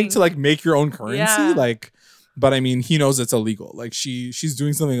didn't think to, like, make your own currency? Yeah. Like, but I mean, he knows it's illegal. Like, she's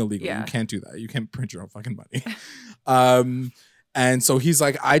doing something illegal. Yeah. You can't do that. You can't print your own fucking money. And so he's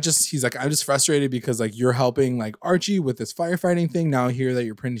like, I'm just frustrated because like you're helping like Archie with this firefighting thing. Now I hear that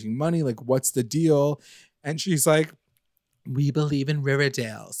you're printing money. Like, what's the deal? And she's like, we believe in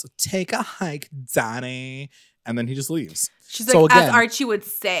Riverdale. So take a hike, Donnie. And then he just leaves. She's like, again, as Archie would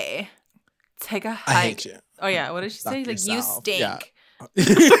say, take a hike. I hate you. Oh yeah. What did she say? Like, you stink. Yeah.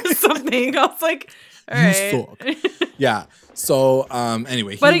 Something. I was like, all right. Yeah. So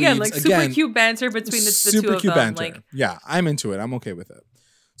anyway, but again, like super cute banter between the two of them. Banter. Like, yeah, I'm into it. I'm okay with it.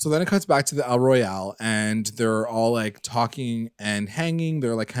 So then it cuts back to the El Royale, and they're all like talking and hanging.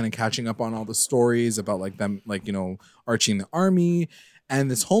 They're like kind of catching up on all the stories about like them, like, you know, Archie in the army. And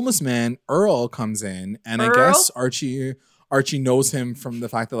this homeless man, Earl, comes in, and I guess Archie knows him from the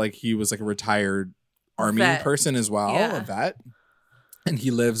fact that like he was like a retired army person as well, a vet. And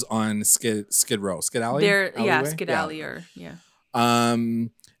he lives on Skid Row, Skid Alley. Skid Alley, or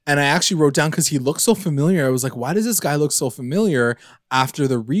and I actually wrote down because he looked so familiar. I was like, why does this guy look so familiar? After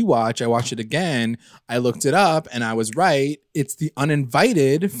the rewatch, I watched it again. I looked it up, and I was right. It's the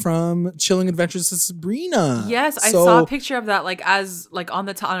Uninvited from Chilling Adventures of Sabrina. Yes, I saw a picture of that like as like on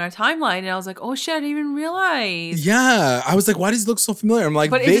our timeline, and I was like, oh shit, I didn't even realize. Yeah, I was like, why does he look so familiar? I'm like,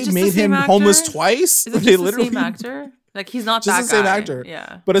 they made him homeless twice. Is it just the same actor? Like, he's not just that the same guy. actor.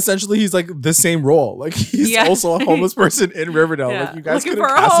 Yeah. But essentially, he's like the same role. Like, he's also a homeless person in Riverdale. Yeah. Like, you guys looking could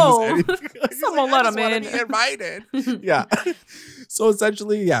for cast a him home. as anything. Like, Someone let him in. Be invited. Yeah. So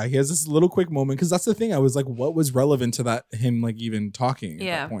essentially, yeah, he has this little quick moment. Because that's the thing. I was like, what was relevant to that, him like even talking at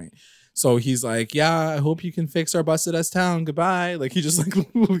that point? So he's like, yeah, I hope you can fix our busted ass town. Goodbye. Like, he just like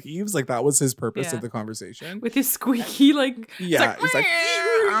leaves. Like, that was his purpose of the conversation. With his squeaky, like, yeah, he's like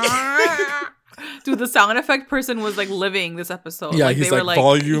dude, the sound effect person was like living this episode. Yeah, like, he's like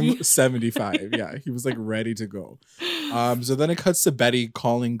volume 75. Yeah, he was like ready to go. So then it cuts to Betty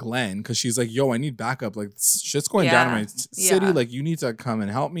calling Glenn because she's like, yo, I need backup. Like, shit's going down in my city. Like, you need to come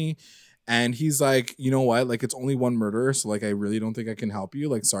and help me. And he's like, you know what? Like, it's only one murderer. So, like, I really don't think I can help you.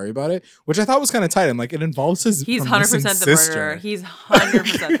 Like, sorry about it. Which I thought was kind of tight. I'm like, it involves his He's 100% the murderer. He's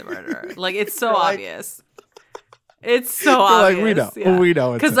 100% the murderer. Like, it's so obvious. It's so obvious. Like, we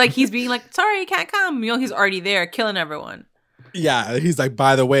know. Because, like, he's being like, sorry, you can't come. You know, he's already there killing everyone. Yeah. He's like,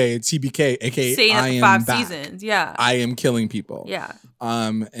 by the way, TBK, aka saying I am 5 back. seasons. Yeah. I am killing people. Yeah.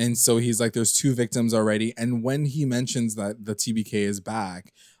 And so he's like, there's 2 victims already. And when he mentions that the TBK is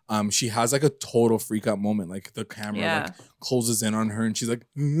back, she has like a total freak out moment. Like, the camera like closes in on her, and she's like,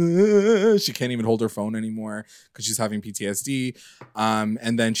 she can't even hold her phone anymore because she's having PTSD.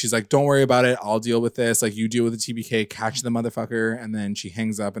 And then she's like, don't worry about it. I'll deal with this. Like, you deal with the TBK, catch the motherfucker. And then she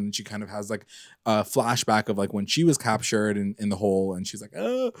hangs up, and then she kind of has like a flashback of like when she was captured in the hole, and she's like,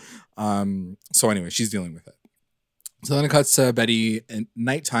 oh. So anyway, she's dealing with it. So then it cuts to Betty at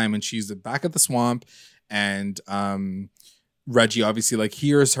nighttime, and she's back at the swamp, and Reggie obviously like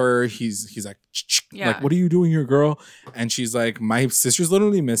hears her. He's like, like, what are you doing here, girl? And she's like, my sister's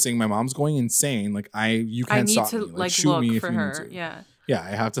literally missing. My mom's going insane. Like, you can't stop me. Like, shoot me if you need to. Yeah,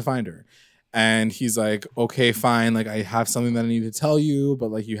 I have to find her. And he's like, okay, fine. Like, I have something that I need to tell you, but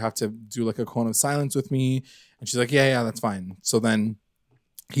like, you have to do like a cone of silence with me. And she's like, yeah, that's fine. So then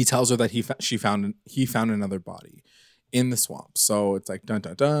he tells her that he found another body in the swamp. So it's like, dun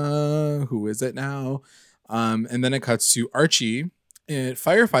dun dun. Who is it now? And then it cuts to Archie at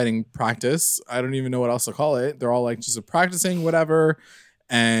firefighting practice. I don't even know what else to call it. They're all like just practicing, whatever.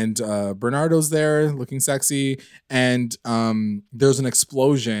 And Bernardo's there looking sexy. And there's an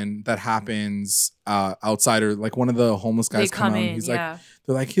explosion that happens outside, or like one of the homeless guys come out. He's like,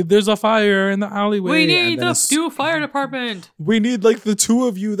 they're like, there's a fire in the alleyway. We need the new fire department. We need like the 2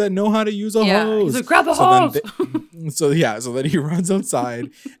 of you that know how to use a hose. He's like, grab the hose. So then he runs outside,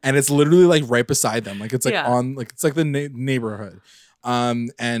 and it's literally like right beside them. Like, it's like on, like, it's like the neighborhood.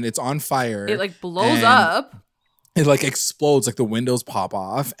 And it's on fire. It like blows up. It like explodes, like the windows pop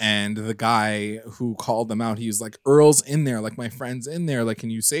off, and the guy who called them out, he's like, Earl's in there, like, my friend's in there, like, can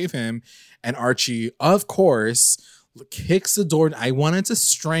you save him? And Archie, of course, kicks the door. I wanted to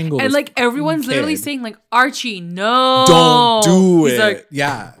strangle and this like everyone's kid. Literally saying like, Archie, no, don't do it. Like,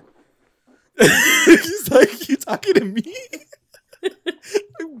 yeah. He's like, you talking to me? Like,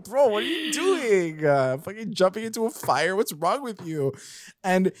 bro, what are you doing? Fucking jumping into a fire? What's wrong with you?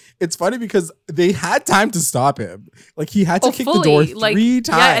 And it's funny because they had time to stop him. Like, he had to kick the door 3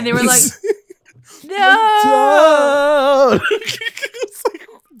 times. Yeah, and they were like, no. It's like,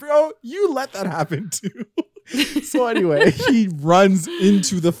 bro, you let that happen too. So anyway, he runs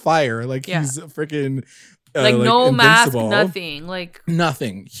into the fire. Like, he's freaking like no mask, nothing. Like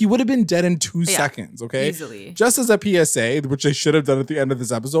nothing. He would have been dead in 2 seconds, okay? Easily. Just as a PSA, which they should have done at the end of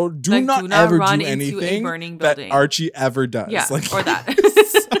this episode, do not ever do anything that Archie ever does. Yeah, like, or that.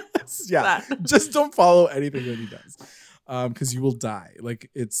 Yeah, just don't follow anything that he does. Because you will die. Like,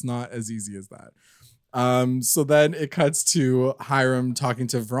 it's not as easy as that. So then it cuts to Hiram talking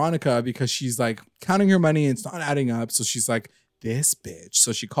to Veronica because she's like counting her money and it's not adding up. So she's like, this bitch.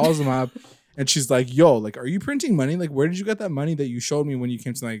 So she calls him up and she's like, yo, like, are you printing money? Like, where did you get that money that you showed me when you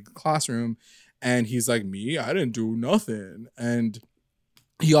came to my classroom? And he's like, me? I didn't do nothing. And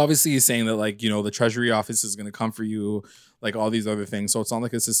he obviously is saying that, like, you know, the Treasury office is going to come for you, like all these other things. So it's not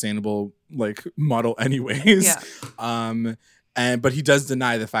like a sustainable like model anyways. Yeah. But he does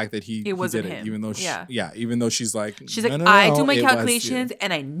deny the fact that he wasn't did it, him. even though even though she's like, no, I do my calculations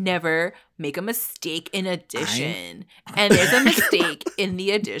and I never make a mistake in addition. And there's a mistake in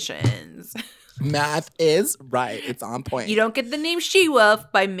the additions. Math is right. It's on point. You don't get the name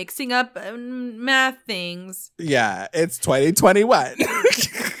She-Wolf by mixing up math things. Yeah, it's 2021.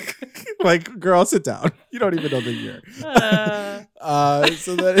 Like, girl, sit down. You don't even know the year.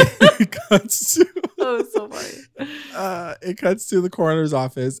 So then it cuts to... Oh, so funny. It cuts to the coroner's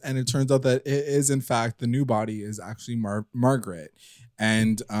office, and it turns out that it is, in fact, the new body is actually Margaret.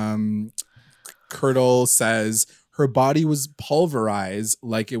 And Curdle says her body was pulverized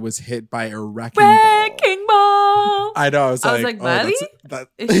like it was hit by a wrecking ball. I know. I was like, Miley?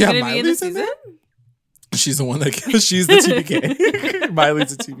 Is she going to be in the season? She's the one that she's the TBK.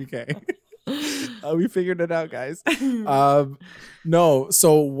 Miley's a TBK. We figured it out, guys. No.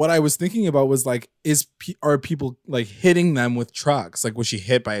 So what I was thinking about was like, are people like hitting them with trucks? Like, was she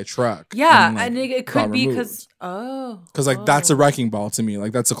hit by a truck? Yeah, and it could be because like that's a wrecking ball to me.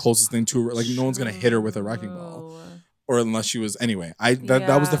 Like that's the closest thing to her. Like no one's gonna hit her with a wrecking ball, or unless she was. Anyway,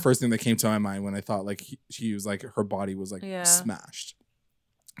 that was the first thing that came to my mind when I thought like she was like her body was like smashed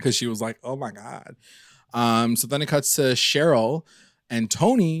because she was like, oh my god. So then it cuts to Cheryl and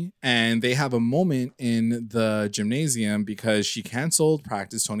Tony, and they have a moment in the gymnasium because she canceled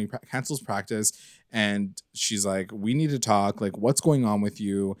practice. Tony cancels practice, and she's like, we need to talk. Like, what's going on with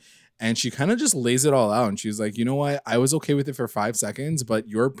you? And she kind of just lays it all out. And she's like, you know what? I was okay with it for 5 seconds, but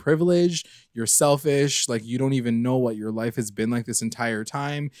you're privileged. You're selfish. Like, you don't even know what your life has been like this entire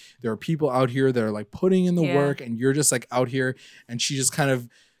time. There are people out here that are like putting in the work, and you're just like out here. And she just kind of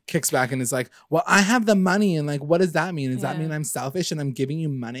kicks back and is like, well, I have the money, and like, what does that mean? Does that mean I'm selfish and I'm giving you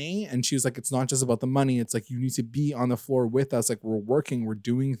money? And she was like, it's not just about the money. It's like, you need to be on the floor with us. Like, we're working, we're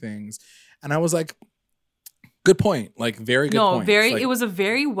doing things. And I was like, good point. Like, very good point. It was a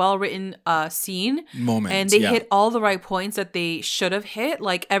very well written scene moment, and they hit all the right points that they should have hit.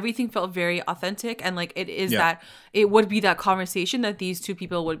 Like, everything felt very authentic, and like that it would be that conversation that these two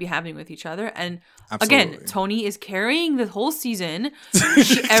people would be having with each other. And again, Tony is carrying the whole season.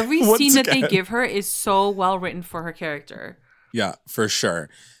 Every scene that they give her is so well written for her character. Yeah, for sure.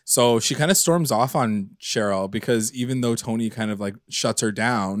 So she kind of storms off on Cheryl because even though Tony kind of like shuts her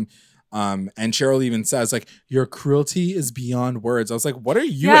down, and Cheryl even says, like, your cruelty is beyond words. I was like, what are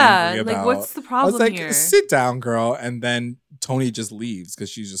you angry about? Like, what's the problem here? I was like, sit down, girl. And then Tony just leaves because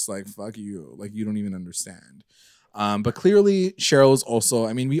she's just like, fuck you. Like, you don't even understand. But clearly Cheryl is also,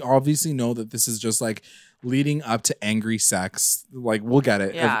 I mean, we obviously know that this is just like leading up to angry sex. Like, we'll get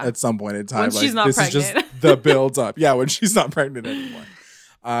it at some point in time. When like, she's not this pregnant. is just the build up. Yeah, when she's not pregnant anymore.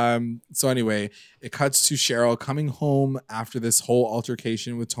 So anyway, it cuts to Cheryl coming home after this whole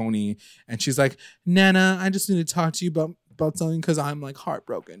altercation with Tony, and she's like, Nana, I just need to talk to you about something because I'm like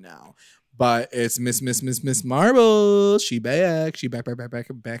heartbroken now. But it's Miss Marble. She back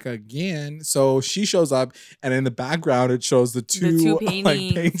again. So she shows up, and in the background it shows the two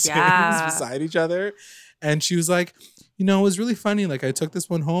paintings beside each other. And she was like, you know, it was really funny. Like, I took this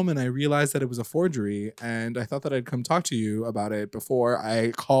one home and I realized that it was a forgery, and I thought that I'd come talk to you about it before I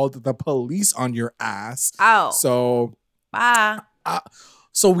called the police on your ass. Ow. So,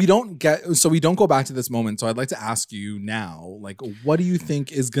 so we don't go back to this moment. So I'd like to ask you now, like, what do you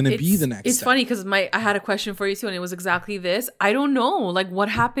think is going to be the next step? Funny because I had a question for you too, and it was exactly this. I don't know. Like, what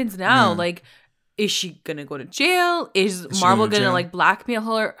happens now? Yeah. Like, is she going to go to jail? Is Marble going to like blackmail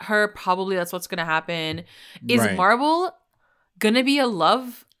her? Probably that's what's going to happen. Is Marble going to be a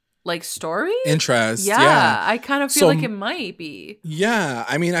love like story? Interest. Yeah. I kind of feel like it might be. Yeah.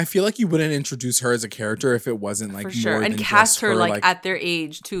 I mean, I feel like you wouldn't introduce her as a character if it wasn't like for more and than cast her like at their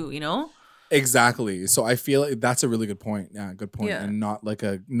age too, you know? Exactly. So I feel like that's a really good point. Yeah, good point. Yeah. And not a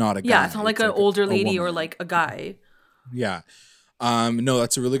guy. Yeah, it's not like an older lady or like a guy. Yeah. No,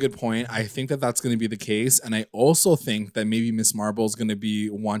 that's a really good point. I think that that's going to be the case, and I also think that maybe Miss Marvel is going to be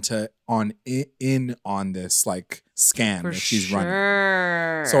in on this like scam that she's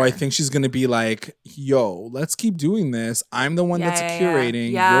running. So I think she's going to be like, "Yo, let's keep doing this. I'm the one that's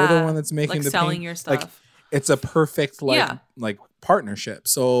curating. You're the one that's making like the selling your stuff. Like, it's a perfect like partnership.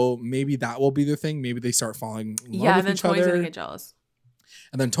 So maybe that will be the thing. Maybe they start falling in love with each other. And then Tony's gonna get jealous.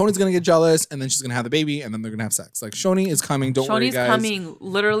 And then Tony's going to get jealous, and then she's going to have the baby, and then they're going to have sex. Like, Shoni is coming. Don't worry, guys. Shoni's coming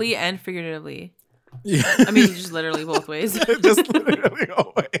literally and figuratively. Yeah. I mean, just literally both ways. Just literally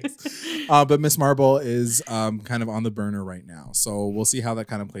always. But Miss Marvel is kind of on the burner right now. So we'll see how that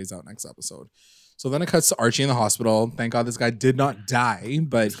kind of plays out next episode. So then it cuts to Archie in the hospital. Thank God this guy did not die,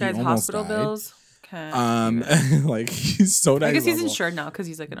 but he almost hospital died. Bills. Like, he's so nice. I guess he's insured now because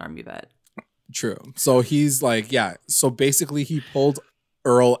he's like an army vet. True. So he's like, yeah. So basically he pulled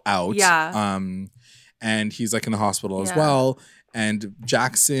Earl out. Yeah. And he's like in the hospital as well. And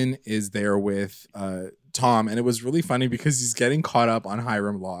Jackson is there with Tom. And it was really funny because he's getting caught up on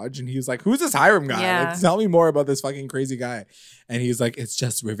Hiram Lodge. And he was like, who's this Hiram guy? Yeah. Like, tell me more about this fucking crazy guy. And he's like, it's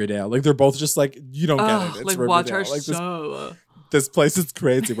just Riverdale. Like, they're both just like, you don't get it. It's like, Riverdale. watch our like, show. This place is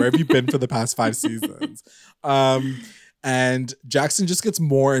crazy. Where have you been for the past 5 seasons? And Jackson just gets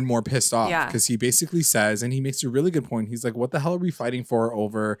more and more pissed off because he basically says, and he makes a really good point. He's like, what the hell are we fighting for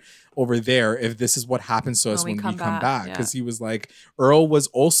over there if this is what happens to us when we come back? Because he was like, Earl was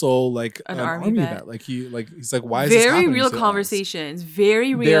also like an army vet. Like he's like, why is this happening Very real to conversations.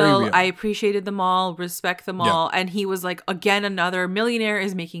 Very real. I appreciated them all, respect them all. And he was like, again, another millionaire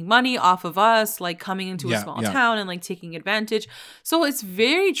is making money off of us, like coming into a small town and like taking advantage. So it's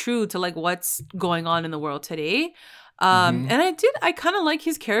very true to like what's going on in the world today. And I kind of like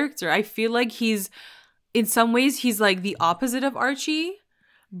his character. I feel like he's, in some ways, he's like the opposite of Archie,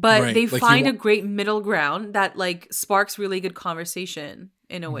 but they like find a great middle ground that like sparks really good conversation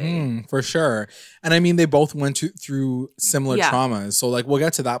in a way. For sure. And I mean, they both went through similar traumas. So like, we'll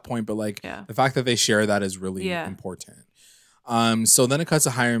get to that point, but like the fact that they share that is really important. So then it cuts to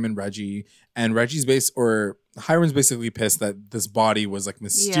Hiram and Reggie, and Hiram's basically pissed that this body was like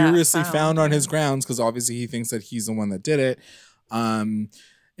mysteriously found on his grounds because obviously he thinks that he's the one that did it. And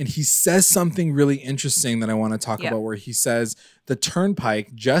he says something really interesting that I want to talk about, where he says the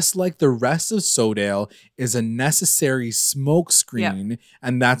turnpike, just like the rest of Sodale, is a necessary smoke screen,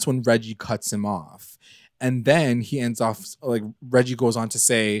 and that's when Reggie cuts him off. And then he ends off, like, Reggie goes on to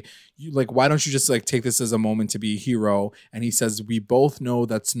say, like, why don't you just, like, take this as a moment to be a hero? And he says, we both know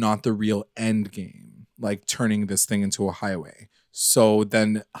that's not the real end game, like, turning this thing into a highway. So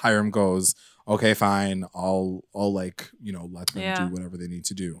then Hiram goes, okay, fine. I'll like, let them do whatever they need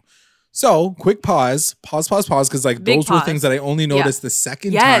to do. So, quick pause, because, like, those were things that I only noticed the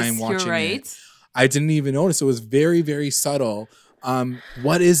second time watching it. I didn't even notice. It was very, very subtle.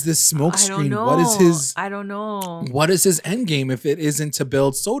 What is this smoke screen? What is his? I don't know. What is his end game if it isn't to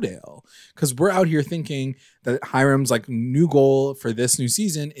build Sodale? Because we're out here thinking that Hiram's like new goal for this new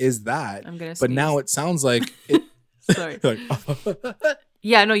season is that. I'm gonna. But now it sounds like it. Sorry.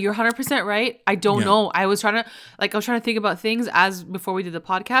 Yeah, no, you're 100% right. I don't know. I was trying to think about things before we did the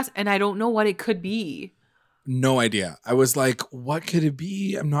podcast, and I don't know what it could be. No idea. I was like, what could it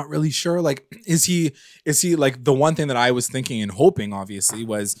be? I'm not really sure. Like, is he like, the one thing that I was thinking and hoping obviously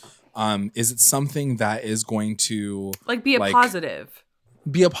was, is it something that is going to like be a positive?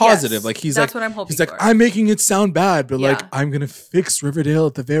 Be a positive. Yes, like he's that's like, what I'm hoping he's like, for. I'm making it sound bad, but like, I'm going to fix Riverdale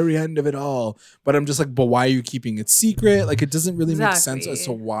at the very end of it all. But I'm just like, but why are you keeping it secret? Like, it doesn't really make sense as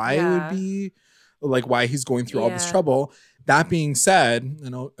to why it would be, like, why he's going through all this trouble. That being said,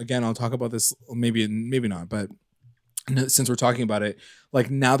 again, I'll talk about this, maybe not, but since we're talking about it,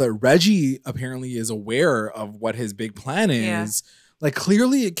 like, now that Reggie apparently is aware of what his big plan is, like,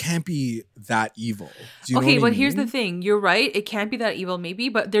 clearly it can't be that evil. Do you know what I mean? Here's the thing. You're right. It can't be that evil, maybe,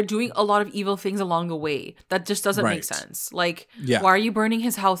 but they're doing a lot of evil things along the way. That just doesn't make sense. Like, why are you burning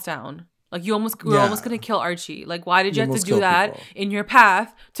his house down? Like, you were almost going to kill Archie. Like, why did you have to do that in your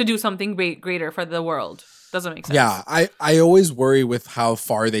path to do something greater for the world? Doesn't make sense. Yeah, I always worry with how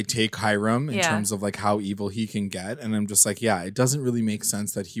far they take Hiram in terms of like how evil he can get. And I'm just like, it doesn't really make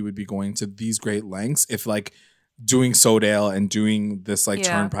sense that he would be going to these great lengths if like doing Sodale and doing this like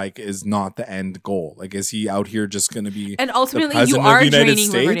turnpike is not the end goal. Like, is he out here just going to be and ultimately you are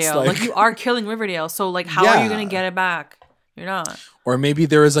draining Riverdale. Like, you are killing Riverdale. So like, how are you going to get it back? You're not. Or maybe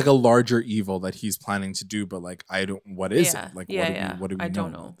there is like a larger evil that he's planning to do, but like, what is it? Like, what do we know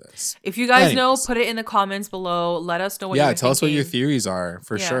about this? If you guys know, put it in the comments below. Let us know what you think. Tell us what your theories are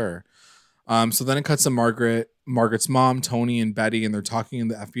for sure. So then it cuts to Margaret's mom, Tony, and Betty, and they're talking in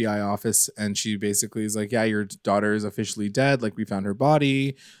the FBI office, and she basically is like, yeah, your daughter is officially dead. Like, we found her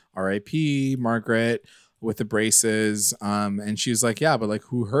body. R.I.P. Margaret, with the braces. And she's like, yeah, but like,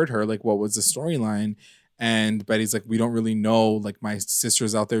 who hurt her? Like, what was the storyline? And Betty's like, we don't really know. Like, my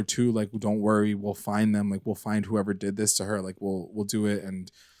sister's out there too. Like, don't worry, we'll find them. Like, we'll find whoever did this to her. Like, we'll do it. And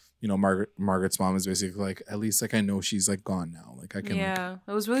you know, Margaret's mom is basically like, at least like I know she's like gone now. Like I can. Yeah,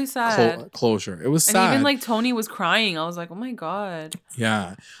 it was really sad. Closure. It was and sad. And even like Tony was crying. I was like, oh my God.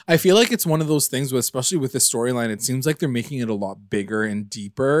 Yeah, I feel like it's one of those things, especially with the storyline. It seems like they're making it a lot bigger and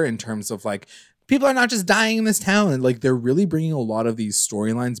deeper in terms of like, people are not just dying in this town, and like they're really bringing a lot of these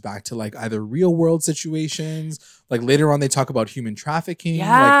storylines back to like either real world situations. Like later on, they talk about human trafficking.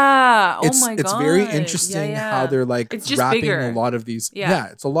 Yeah. Like, oh my God. It's very interesting how they're like wrapping bigger. A lot of these. Yeah.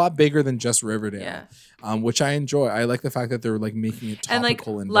 It's a lot bigger than just Riverdale. Yeah. Which I enjoy. I like the fact that they're like making it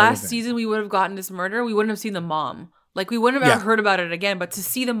topical and last relevant. season we would have gotten this murder. We wouldn't have seen the mom. Like we wouldn't have ever heard about it again. But to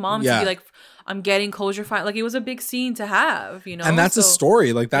see the mom to be like, I'm getting closure. Like it was a big scene to have, you know. And that's a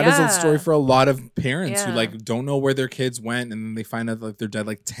story. Like that is a story for a lot of parents who like don't know where their kids went, and then they find out like they're dead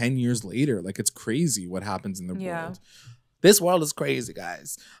like 10 years later. Like it's crazy what happens in the world. This world is crazy,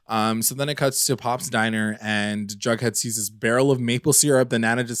 guys. So then it cuts to Pop's diner, and Jughead sees this barrel of maple syrup. Then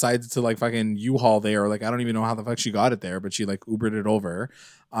Nana decides to like fucking U-Haul there. Like I don't even know how the fuck she got it there, but she like Ubered it over.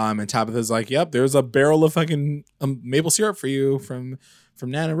 And Tabitha's like, "Yep, there's a barrel of fucking maple syrup for you from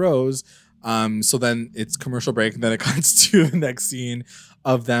Nana Rose." So then it's commercial break, and then it cuts to the next scene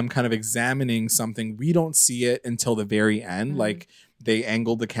of them kind of examining something. We don't see it until the very end, like. They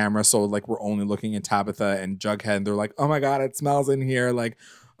angled the camera so like we're only looking at Tabitha and Jughead, and they're like, oh my God, it smells in here. Like,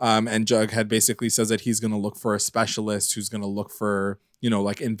 and Jughead basically says that he's gonna look for a specialist who's gonna look for, you know,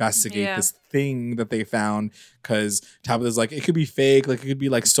 like investigate this thing that they found, because Tabitha's like, it could be fake, like it could be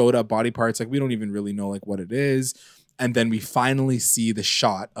like sewed up body parts, like we don't even really know like what it is. And then we finally see the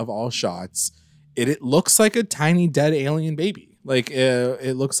shot of all shots. It looks like a tiny dead alien baby. Like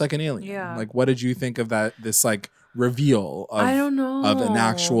it looks like an alien. Yeah. Like, what did you think of that? This like reveal of, I don't know, of an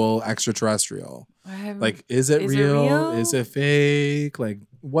actual extraterrestrial. Like, is it real? Is it fake? Like,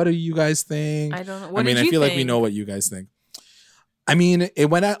 what do you guys think? I don't know. I mean, I feel like we know what you guys think. I mean, it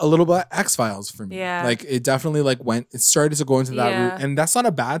went at a little bit X-Files for me. Yeah. Like, it definitely like it started to go into that route. And that's not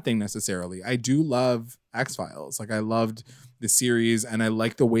a bad thing necessarily. I do love X-Files. Like, I loved the series, and I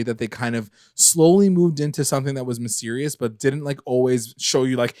like the way that they kind of slowly moved into something that was mysterious, but didn't like always show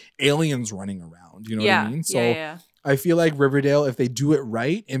you like aliens running around. You know what I mean? So I feel like Riverdale, if they do it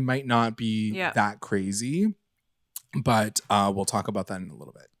right, it might not be that crazy. But we'll talk about that in a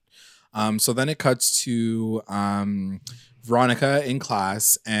little bit. So then it cuts to Veronica in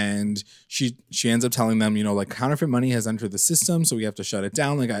class, and she ends up telling them, you know, like counterfeit money has entered the system, so we have to shut it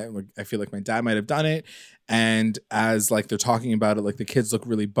down. Like I feel like my dad might have done it. And as like they're talking about it, like the kids look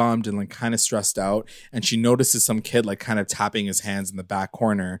really bummed and like kind of stressed out. And she notices some kid like kind of tapping his hands in the back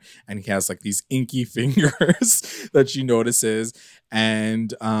corner, and he has like these inky fingers that she notices.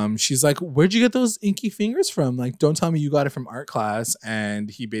 And she's like, where'd you get those inky fingers from? Like, don't tell me you got it from art class. And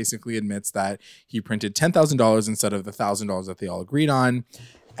he basically admits that he printed $10,000 instead of the $1,000 that they all agreed on.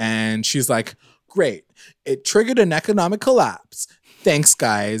 And she's like, great. It triggered an economic collapse. Thanks,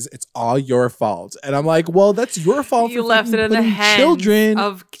 guys. It's all your fault. And I'm like, well, that's your fault. You left it in the hands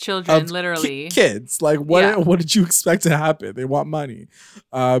of children, literally. Kids. Like, what did you expect to happen? They want money.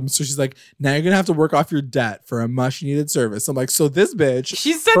 So she's like, now you're going to have to work off your debt for a much needed service. I'm like, so this bitch.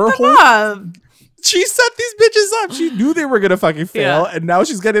 She set them up. She set these bitches up. She knew they were going to fucking fail. And now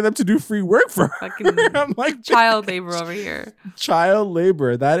she's getting them to do free work for her. I'm like, child labor over here. Child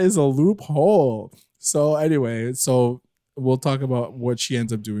labor. That is a loophole. So anyway, we'll talk about what she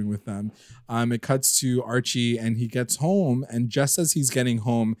ends up doing with them. It cuts to Archie, and he gets home, and just as he's getting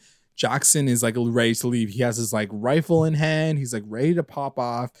home, Jackson is like ready to leave. He has his like rifle in hand. He's like ready to pop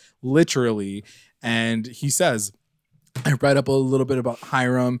off, literally. And he says, I read up a little bit about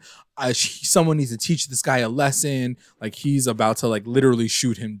Hiram. Someone needs to teach this guy a lesson. Like he's about to like literally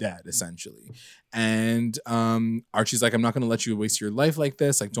shoot him dead, essentially. And Archie's like, I'm not going to let you waste your life like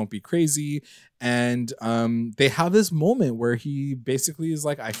this. Like, don't be crazy. And they have this moment where he basically is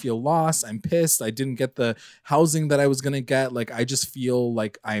like, I feel lost. I'm pissed. I didn't get the housing that I was going to get. Like, I just feel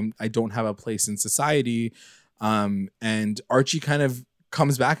like I don't have a place in society. And Archie kind of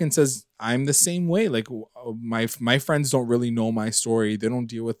comes back and says, I'm the same way. Like my friends don't really know my story. They don't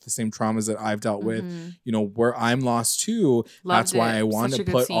deal with the same traumas that I've dealt with. You know, where I'm lost too. That's why I want to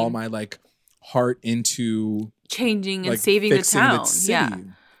put all my like heart into changing and saving the town.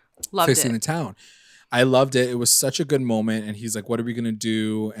 Fixing the town. I loved it. It was such a good moment. And he's like, what are we going to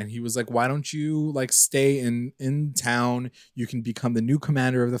do? And he was like, why don't you like stay in town? You can become the new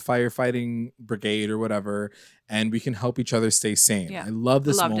commander of the firefighting brigade or whatever. And we can help each other stay sane. Yeah. I love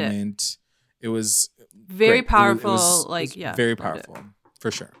this moment. It was very powerful. Very powerful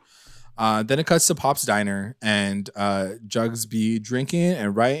for sure. Then it cuts to Pop's diner and Jugs be drinking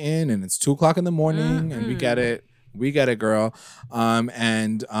and writing and it's 2:00 in the morning and we get it. We get it, girl.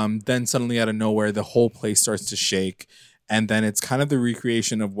 Then suddenly out of nowhere, the whole place starts to shake. And then it's kind of the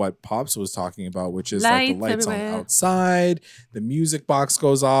recreation of what Pops was talking about, which is like the lights on outside, the music box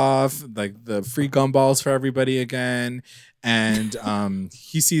goes off, like the free gumballs for everybody again. And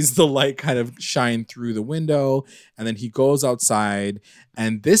he sees the light kind of shine through the window. And then he goes outside.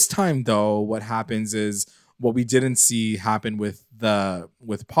 And this time, though, what happens is what we didn't see happen with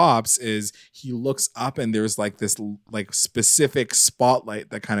Pops is he looks up and there's like this like specific spotlight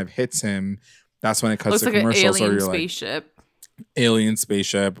that kind of hits him. That's when it cuts to commercials. Alien spaceship. Alien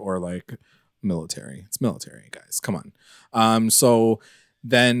spaceship or like military. It's military, guys. Come on. So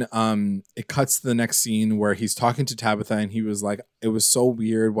then it cuts to the next scene where he's talking to Tabitha and he was like, it was so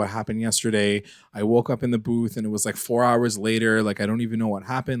weird what happened yesterday. I woke up in the booth and it was like 4 hours later. Like, I don't even know what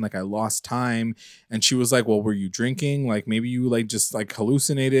happened. Like, I lost time. And she was like, well, were you drinking? Like, maybe you like just like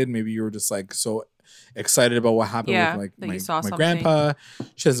hallucinated. Maybe you were just like so excited about what happened with like my grandpa.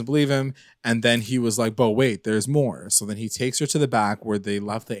 She doesn't believe him. And then he was like, but wait, there's more. So then he takes her to the back where they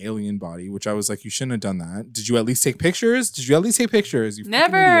left the alien body, which I was like, you shouldn't have done that. Did you at least take pictures? You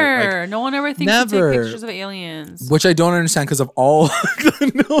never. Like, no one ever thinks to take pictures of aliens. Which I don't understand because of all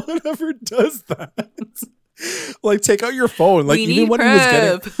no one ever does that. Like, take out your phone. Like, even when he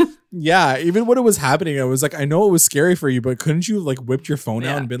was getting even when it was happening, I was like, I know it was scary for you, but couldn't you like whipped your phone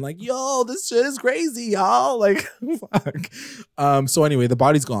out and been like, yo, this shit is crazy, y'all? Like, fuck. So anyway, the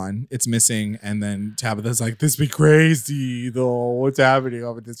body's gone. It's missing. And then Tabitha's like, this be crazy though. What's happening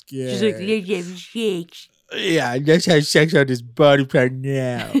over this kid? She's like, yeah, let's have sex on this body right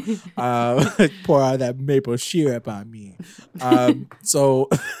now. Pour out that maple syrup on me. So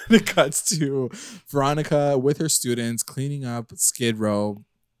it cuts to Veronica with her students cleaning up Skid Row,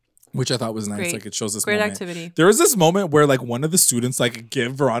 which I thought was nice. Great. Like, it shows this great activity. There was this moment where like one of the students like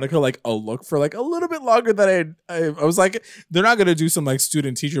give Veronica like a look for like a little bit longer than I was like, they're not gonna do some like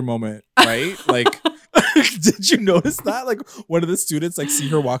student teacher moment, right? Like, did you notice that? Like, one of the students like see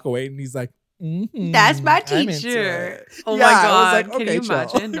her walk away and he's like, mm-hmm, that's my teacher. Oh my god! I was like, okay, can you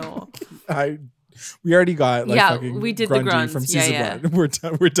imagine? No. We already got like we did the grunts from season 1. We're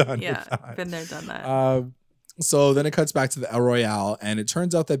done. Yeah, with that. Been there, done that. So then it cuts back to the El Royale, and it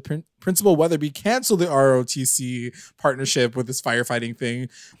turns out that Principal Weatherby canceled the ROTC partnership with this firefighting thing.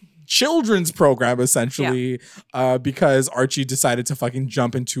 Children's program essentially because Archie decided to fucking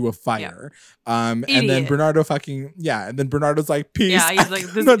jump into a fire and then Bernardo's like, peace. He's like,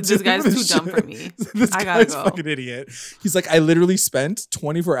 this guy's too dumb for me. I gotta go. Fucking idiot. He's like, I literally spent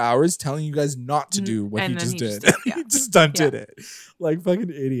 24 hours telling you guys not to do what he just did. He just did it. Like, fucking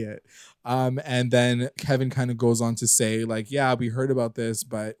idiot. And then Kevin kind of goes on to say like, yeah, we heard about this,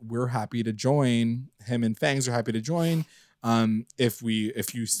 but we're happy to join. Him and Fangs are happy to join. If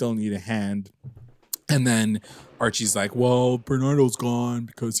you still need a hand. And then Archie's like, well, Bernardo's gone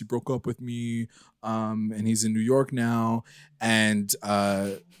because he broke up with me, and he's in New York now. And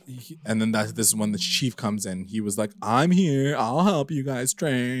then this is when the chief comes in. He was like, I'm here, I'll help you guys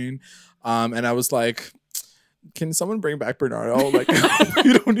train. And I was like, can someone bring back Bernardo? Like,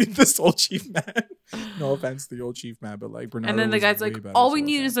 you don't need this old chief man. No offense to the old chief man, but like Bernardo. And then the guy's like, all we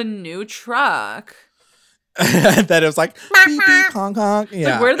need is a new truck. And then it was like beep beep honk honk.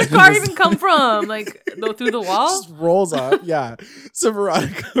 Yeah. Like, where did the car even come from? Like, through the wall? Just rolls up. Yeah. So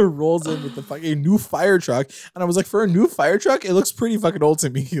Veronica rolls in with the fucking new fire truck, and I was like, for a new fire truck, it looks pretty fucking old to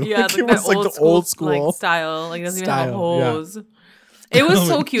me. Yeah, like, it was like the old school like, style. Like, it doesn't even have a hose. Yeah. It was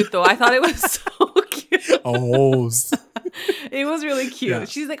so cute though. I thought it was so cute. A hose. It was really cute. Yeah.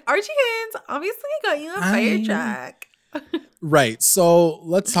 She's like, Archie Hines, obviously I got you a fire truck. Right. So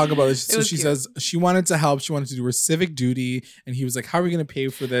let's talk about this. So she says she wanted to help. She wanted to do her civic duty. And he was like, how are we going to pay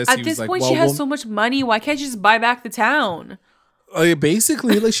for this? At this point, she has so much money. Why can't she just buy back the town?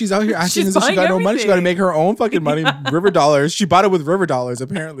 Basically, like, she's out here acting as if she got no money. She got to make her own fucking money. River dollars. She bought it with river dollars,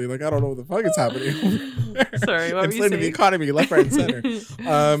 apparently. Like, I don't know what the fuck is happening. Sorry, what were you saying? The economy, left, right, and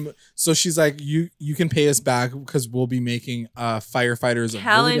center. So she's like, you can pay us back because we'll be making firefighters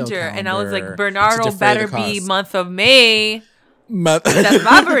calendar. And I was like, Bernardo better be month of May. That's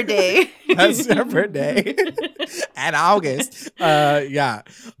my birthday. That's your birthday. And August. Yeah.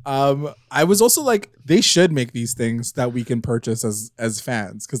 I was also like, they should make these things that we can purchase as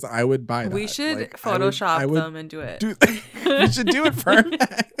fans, because I would buy that. We should Photoshop them and do it. We should do it for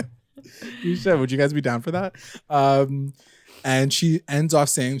You should. Would you guys be down for that? And she ends off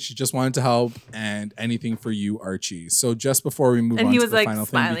saying she just wanted to help and anything for you, Archie. So just before we move on to the final thing,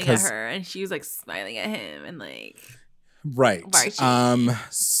 smiling at her, and she was like smiling at him, and like, right. Archie.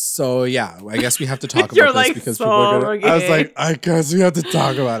 So yeah, I guess we have to talk about this because people are gonna. I was like, I guess we have to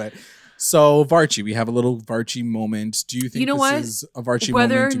talk about it. So Varchi, we have a little Varchi moment. Do you think this is a Varchi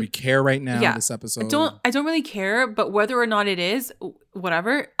moment? Do we care right now? Yeah, this episode. I don't really care, but whether or not it is,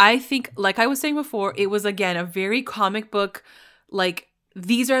 whatever. I think, like I was saying before, it was again a very comic book, like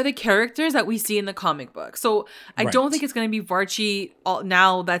these are the characters that we see in the comic book. So I don't think it's going to be Varchi.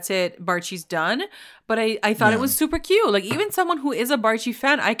 Now that's it. Varchi's done. But I thought it was super cute. Like even someone who is a Varchi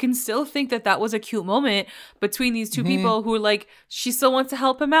fan, I can still think that was a cute moment between these two people who like, she still wants to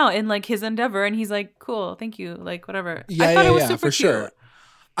help him out in like his endeavor. And he's like, cool, thank you. Like whatever. I thought it was super for cute. Sure.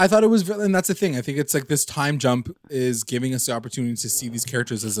 I thought it was, and that's the thing. I think it's like this time jump is giving us the opportunity to see these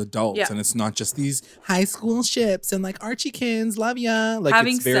characters as adults, and it's not just these high school ships and like Archiekins, love ya. Like,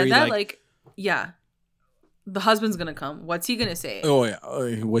 having it's very, said that, like, the husband's gonna come. What's he gonna say? Oh yeah,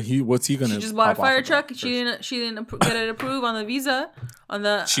 what's he gonna? She just bought a fire truck. She didn't get it approved on the visa on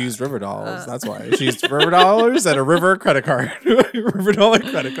the. She used River Dollars. That's why she used River Dollars and a River credit card. River Dollar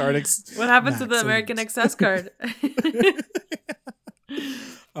credit card. What happened to the American Express card?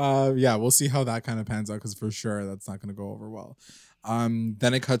 Yeah, we'll see how that kind of pans out, because for sure that's not going to go over well.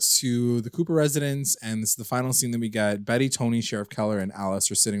 Then it cuts to the Cooper residence, and this is the final scene that we get. Betty, Tony, Sheriff Keller, and Alice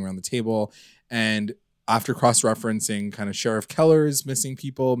are sitting around the table, and after cross-referencing kind of Sheriff Keller's missing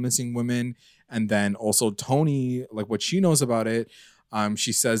people, missing women, and then also Tony, like what she knows about it,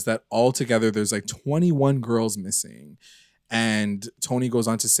 she says that altogether there's like 21 girls missing. And Tony goes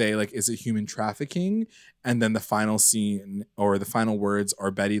on to say, like, is it human trafficking? And then the final scene or the final words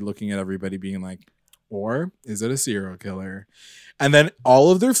are Betty looking at everybody being like, or is it a serial killer? And then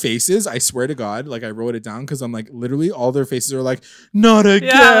all of their faces, I swear to God, like I wrote it down because I'm like, literally all their faces are like, not again.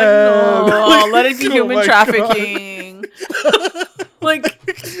 Yeah, like, no, like, let it be human trafficking. Like,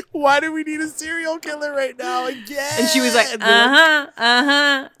 why do we need a serial killer right now again? And she was like,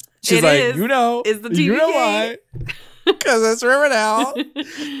 She's it like, is. You know why. Because it's Riverdale.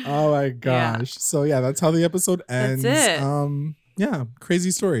 Oh my gosh. Yeah. So yeah, that's how the episode ends. That's it. Yeah,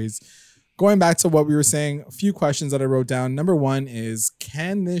 crazy stories. Going back to what we were saying, a few questions that I wrote down. Number one is,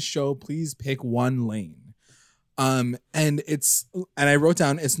 can this show please pick one lane? And I wrote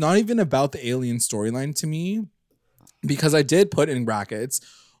down, it's not even about the alien storyline to me, because I did put in brackets,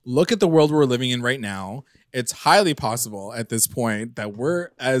 look at the world we're living in right now. It's highly possible at this point that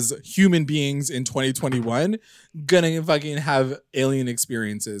we're, as human beings in 2021, gonna fucking have alien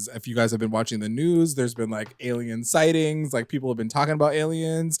experiences. If you guys have been watching the news, there's been like alien sightings, like people have been talking about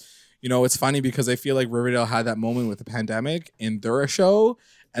aliens. You know, it's funny because I feel like Riverdale had that moment with the pandemic in their show,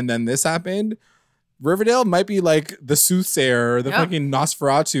 and then this happened. Riverdale might be like the soothsayer, the fucking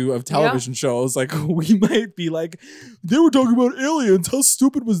Nosferatu of television shows. Like, we might be like, they were talking about aliens. How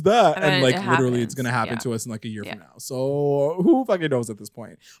stupid was that? And like, literally, it's going to happen to us in like a year from now. So who fucking knows at this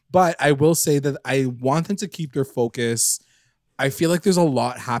point? But I will say that I want them to keep their focus. I feel like there's a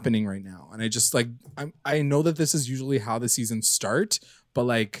lot happening right now. And I just like, I know that this is usually how the seasons start. But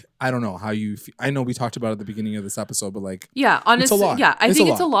like, I don't know how you feel. I know we talked about it at the beginning of this episode, but like, yeah, honestly, I think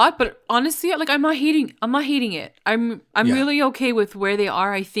it's a lot. But honestly, like, I'm not hating it. I'm really okay with where they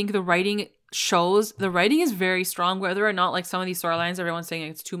are. I think the writing is very strong. Whether or not like some of these storylines, everyone's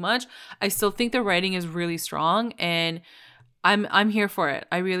saying it's too much, I still think the writing is really strong, and I'm here for it.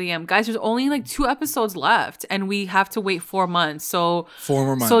 I really am. Guys, there's only like 2 episodes left and we have to wait 4 months. So 4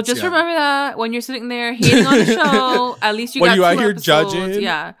 more months. So just remember that when you're sitting there hating on the show, at least you got 2 episodes. Judging.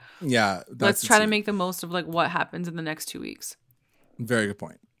 Yeah. Yeah. Let's try to make the most of like what happens in the next 2 weeks. Very good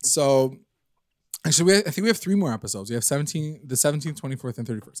point. So actually, I think we have 3 more episodes. We have the 17th, 24th, and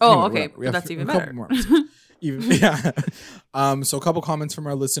 31st. Oh, okay. That's even better. More So a couple comments from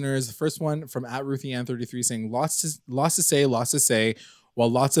our listeners. The first one from @RuthieAnn33 saying, lots to say.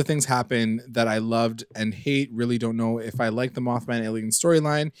 While lots of things happen that I loved and hate, really don't know if I like the Mothman alien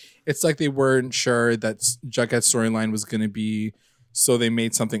storyline. It's like they weren't sure that Jughead's storyline was going to be, so they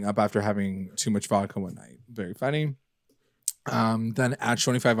made something up after having too much vodka one night. Very funny. Then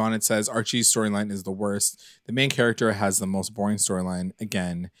 @25 on it says, Archie's storyline is the worst. The main character has the most boring storyline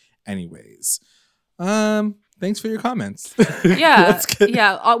again anyways. thanks for your comments. Yeah.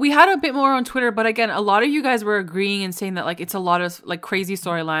 We had a bit more on Twitter, but again, a lot of you guys were agreeing and saying that like it's a lot of like crazy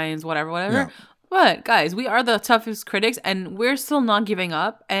storylines, whatever. Yeah. But guys, we are the toughest critics, and we're still not giving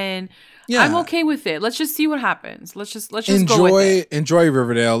up. And I'm okay with it. Let's just see what happens. Let's just go with it. Enjoy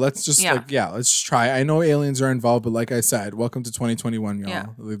Riverdale. Let's just let's try. I know aliens are involved, but like I said, welcome to 2021, y'all. Yeah.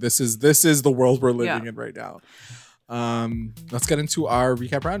 This is the world we're living in right now. Let's get into our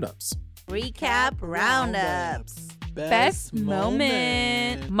recap roundups. Recap roundups. Best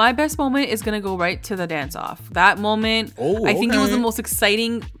moment. My best moment is gonna go right to the dance off. That moment, I think it was the most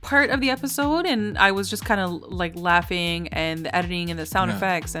exciting part of the episode, and I was just kind of like laughing, and the editing and the sound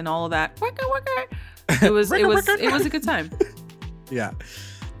effects and all of that. It was a good time. Yeah.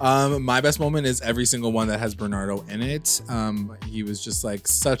 My best moment is every single one that has Bernardo in it. He was just like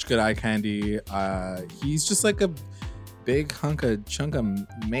such good eye candy. He's just like a big chunk of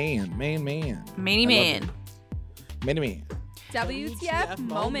man. Many man. WTF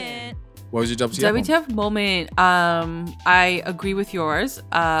moment. What was your WTF moment? I agree with yours.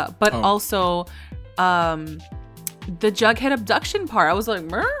 But also, the Jughead abduction part. I was like,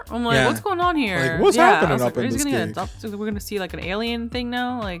 I'm like, what's going on here? Like, what's happening up in this thing? We're gonna see like an alien thing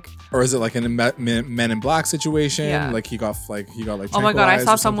now, like. Or is it like a Men in Black situation? Yeah. Like he got oh my god! I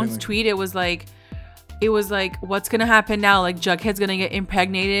saw someone's tweet. It was like, what's gonna happen now? Like Jughead's gonna get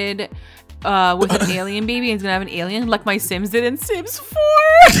impregnated with an alien baby, and he's gonna have an alien like my Sims did in Sims 4.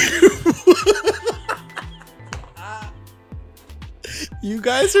 You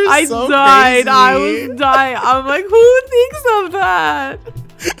guys are so died. crazy. I was dying. I'm like, who thinks of that?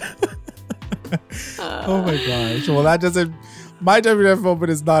 Oh my gosh. Well, that doesn't. My WTF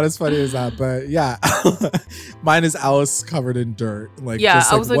moment is not as funny as that, but yeah, mine is Alice covered in dirt. Like,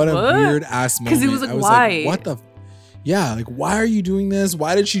 just like, I was like, what a weird ass moment. Because it was like, why? Like, what the? Yeah, like, why are you doing this?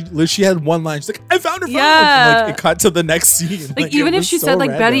 Why did she had one line. She's like, I found her phone. Yeah. And like, it cut to the next scene. Like even if she said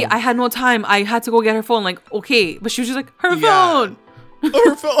like, random. Betty, I had no time. I had to go get her phone. Like, okay. But she was just like, her phone.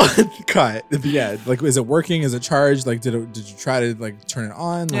 Her phone. Cut at the end. Like, is it working? Is it charged? Like, did you try to like turn it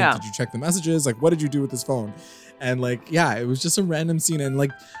on? Like, did you check the messages? Like, what did you do with this phone? And like, yeah, it was just a random scene. And like,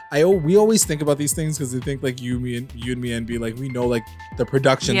 we always think about these things because they think like you and me and be like, we know like the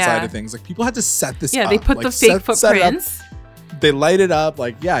production side of things. Like people had to set this up. Yeah, they put like, the fake footprints. They light it up.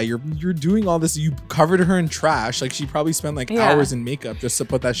 Like, yeah, you're doing all this. You covered her in trash. Like she probably spent like hours in makeup just to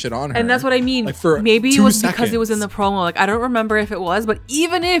put that shit on her. And that's what I mean. Like for maybe it was because it was in the promo. Like I don't remember if it was, but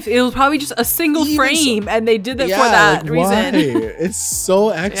even if it was probably just a single frame and they did it for that reason. Why? It's so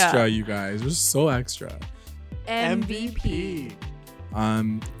extra, you guys. It's so extra. MVP.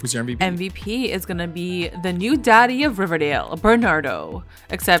 Who's your MVP? MVP is gonna be the new daddy of Riverdale, Bernardo.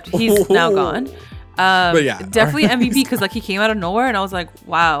 Except he's now gone. But yeah, definitely MVP because like he came out of nowhere and I was like,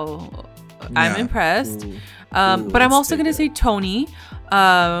 wow, I'm impressed. But I'm also gonna say Tony.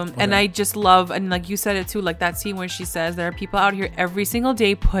 And I just love, and like you said it too, like that scene where she says there are people out here every single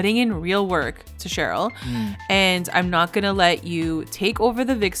day putting in real work to Cheryl, and I'm not gonna let you take over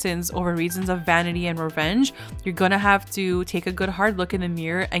the Vixens over reasons of vanity and revenge. You're gonna have to take a good hard look in the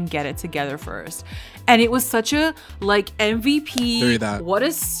mirror and get it together first. And it was such a like MVP. What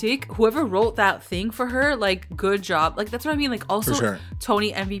a sick, whoever wrote that thing for her, like good job. Like that's what I mean. Like also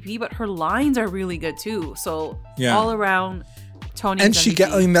Tony MVP, but her lines are really good too. So all around. Tony and she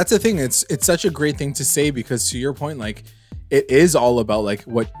I mean, that's the thing. It's such a great thing to say because to your point, like it is all about like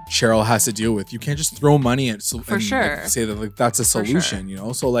what Cheryl has to deal with. You can't just throw money at like, say that like that's a solution, you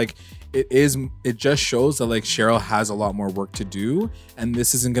know? So like it just shows that like Cheryl has a lot more work to do and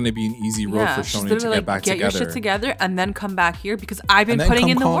this isn't going to be an easy road for Tony to get back together. Get your shit together and then come back here because I've been putting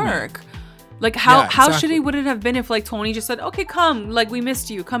in the work. Like how shitty would it have been if like Tony just said, okay, come, like we missed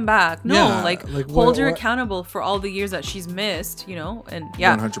you, come back. No, like hold her accountable for all the years that she's missed, you know? And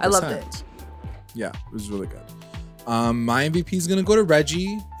 100%. I loved it. Yeah, it was really good. My MVP is gonna go to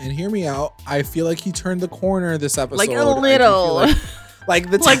Reggie, and hear me out. I feel like he turned the corner this episode. Like a little.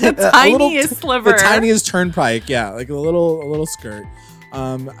 Like the tiniest sliver. The tiniest turnpike, yeah. Like a little skirt.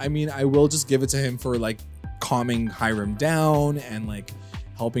 I mean, I will just give it to him for like calming Hiram down and like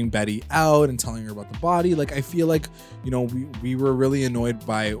helping Betty out and telling her about the body. Like I feel like, you know, we were really annoyed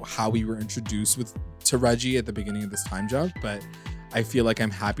by how we were introduced to Reggie at the beginning of this time jump, but I feel like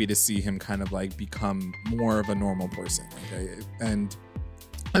I'm happy to see him kind of like become more of a normal person. Okay? And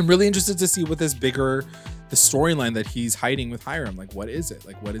I'm really interested to see what the storyline that he's hiding with Hiram. Like what is it?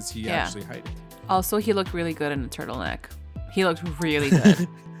 Like what is he actually hiding? Also, he looked really good in a turtleneck. He looked really good.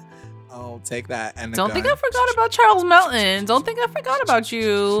 I'll take that. And don't think I forgot about Charles Melton. Don't think I forgot about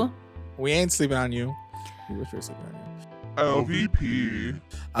you. We ain't sleeping on you. We wish we were sleeping on you. LVP.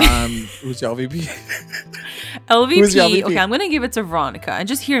 Who's your LVP? LVP. Who's your LVP? Okay, I'm gonna give it to Veronica, and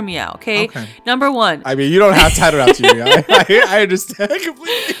just hear me out, okay? Number one. I mean, you don't have to title it out to you. I understand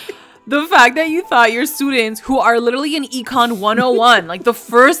completely. The fact that you thought your students, who are literally in Econ 101, like the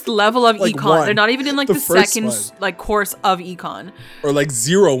first level of like Econ, they're not even in like the second like course of Econ, or like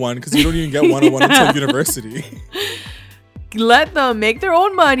 01, because you don't even get 101 until university. Let them make their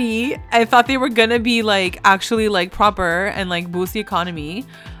own money. I thought they were gonna be like actually like proper and like boost the economy.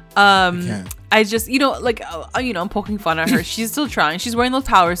 I just, I'm poking fun at her. She's still trying. She's wearing those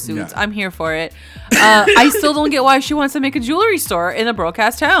power suits. Yeah. I'm here for it. I still don't get why she wants to make a jewelry store in a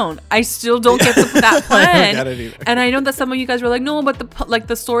broadcast town. I still don't get that plan. I don't get it either. And I know that some of you guys were like, no, but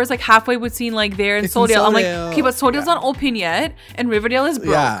the store is like halfway between like there and Sodale. I'm like, okay, but Sodale's not open yet, and Riverdale is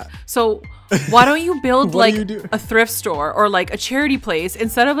broke. Yeah. So why don't you build like a thrift store or like a charity place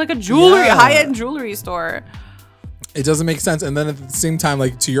instead of like a jewelry high-end jewelry store? It doesn't make sense. And then at the same time,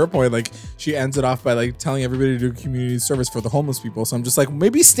 like to your point, like she ends it off by like telling everybody to do community service for the homeless people. So I'm just like,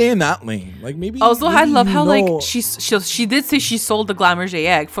 maybe stay in that lane. Like maybe. Also, I love how like she did say she sold the Glamourget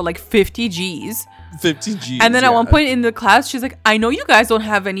egg for like 50 G's. 50 G's. And then at one point in the class, she's like, I know you guys don't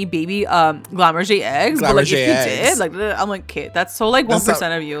have any baby Glamourget eggs, but like if you did, like I'm like, okay, that's so like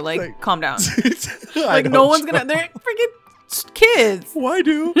 1% of you. Like calm down. Like no one's gonna. They're freaking kids. Why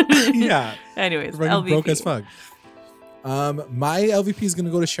do? Yeah. Anyways, LVP. Broke as fuck. My LVP is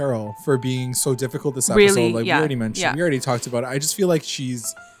gonna go to Cheryl for being so difficult this episode. Really? Like we already mentioned, we already talked about it. I just feel like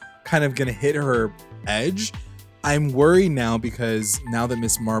she's kind of gonna hit her edge. I'm worried now because now that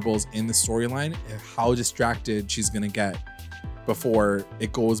Miss Marble's in the storyline, how distracted she's gonna get before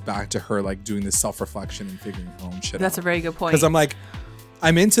it goes back to her like doing this self-reflection and figuring her own shit out. That's a very good point. Because I'm like,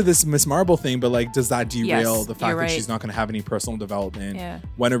 I'm into this Miss Marble thing, but like, does that derail the fact that she's not going to have any personal development? Yeah.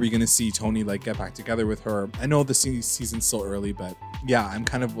 When are we going to see Tony like get back together with her? I know the season's still early, but yeah, I'm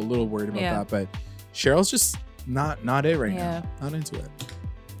kind of a little worried about that. But Cheryl's just not it right now. Not into it.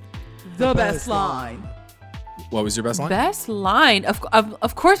 The best line. What was your best line? Best line.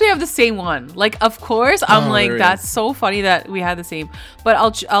 Of course we have the same one. Like, of course. I'm like, that's so funny that we had the same. But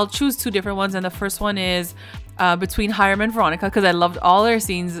I'll choose two different ones. And the first one is between Hiram and Veronica, because I loved all their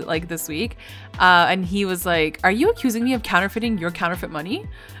scenes like this week. And he was like, are you accusing me of counterfeiting your counterfeit money?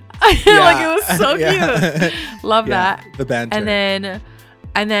 Like, it was so cute. Love that. The banter.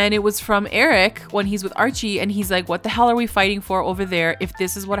 And then it was from Eric when he's with Archie, and he's like, what the hell are we fighting for over there if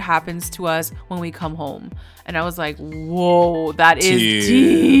this is what happens to us when we come home? And I was like, whoa, that is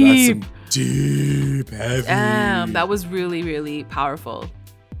deep. That's some deep, heavy. Damn, that was really, really powerful.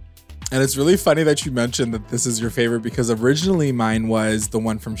 And it's really funny that you mentioned that this is your favorite, because originally mine was the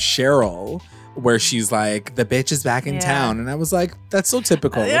one from Cheryl, where she's like, the bitch is back in town. And I was like, that's so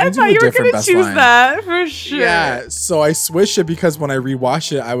typical. I thought you were going to choose that for sure. Yeah. So I switched it because when I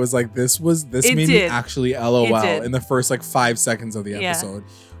rewatched it, I was like, this made me actually LOL in the first like 5 seconds of the episode,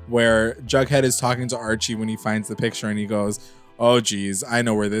 where Jughead is talking to Archie when he finds the picture and he goes, oh geez, I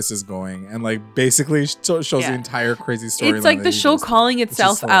know where this is going, and like basically shows the entire crazy story. It's like the show calling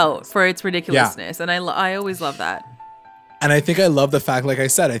itself out for its ridiculousness, and I always love that. And I think I love the fact, like I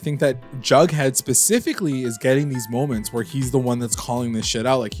said, I think that Jughead specifically is getting these moments where he's the one that's calling this shit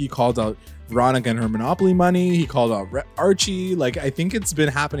out. Like he called out Veronica and her Monopoly money. He called out Archie. Like I think it's been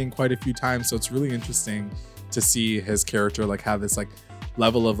happening quite a few times, so it's really interesting to see his character like have this like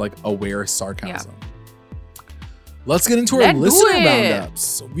level of like aware sarcasm. Yeah. Let's get into our listener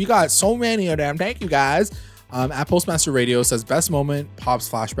roundups. We got so many of them. Thank you guys. At Postmaster Radio says best moment, Pop's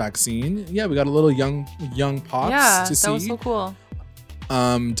flashback scene. Yeah, we got a little young Pops to see. That was so cool.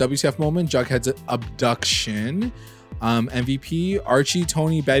 WTF moment, Jughead's abduction. MVP, Archie,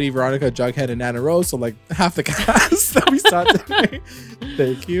 Tony, Betty, Veronica, Jughead, and Nana Rose. So like half the cast that we saw today.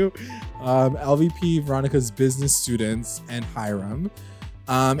 Thank you. LVP, Veronica's business students, and Hiram.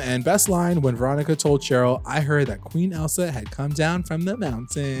 And best line, when Veronica told Cheryl, I heard that Queen Elsa had come down from the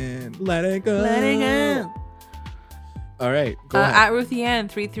mountain. Let it go. Let it go. All right, go ahead. At Ruthie Ann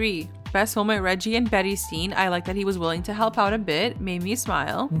 33. Best moment, Reggie and Betty's scene. I like that he was willing to help out a bit. Made me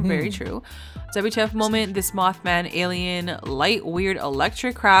smile. Mm-hmm. Very true. WTF moment, this Mothman alien light weird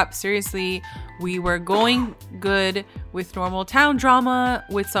electric crap. Seriously, we were going good with normal town drama,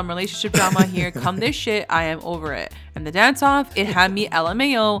 with some relationship drama here. Come this shit, I am over it. And the dance off, it had me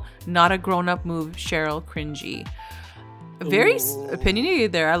LMAO, not a grown up move. Cheryl cringy. Very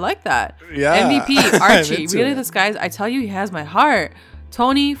opinionated there. I like that. Yeah. MVP Archie. Really, this guy's. I tell you, he has my heart.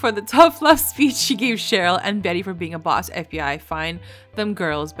 Tony for the tough love speech she gave Cheryl, and Betty for being a boss. FBI, find them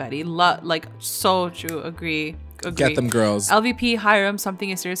girls, Betty. Like, so true. Agree. Agree. Get them girls. LVP, Hiram, something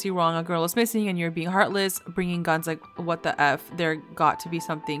is seriously wrong. A girl is missing and you're being heartless. Bringing guns, like, what the F? There got to be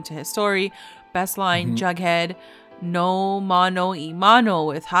something to his story. Best line, Jughead, no mano y mano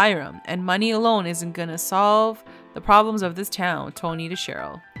with Hiram. And money alone isn't going to solve the problems of this town. Tony to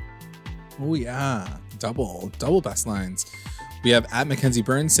Cheryl. Oh, yeah. Double best lines. We have at Mackenzie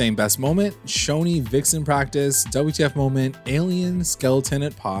Burns saying best moment, Shoney Vixen practice, WTF moment, alien skeleton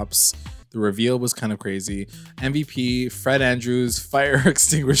at Pops. The reveal was kind of crazy. MVP, Fred Andrews, fire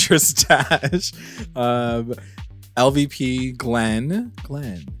extinguisher stash. LVP, Glenn.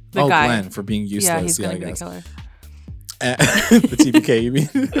 The guy. Glenn for being useless. Yeah, he's going to be the killer. The TBK, you mean?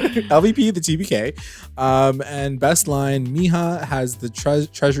 LVP, the TBK. And best line, Miha, has the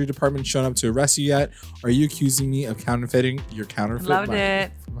Treasury Department shown up to arrest you yet? Are you accusing me of counterfeiting your counterfeit Loved money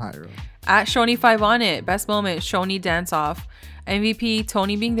it. from Hiram? At Shoney5 on it. Best moment, Shoney dance off. MVP,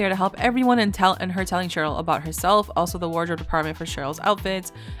 Tony being there to help everyone and her telling Cheryl about herself. Also the wardrobe department for Cheryl's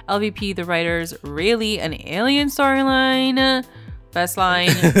outfits. LVP, the writers, really an alien storyline. Best line,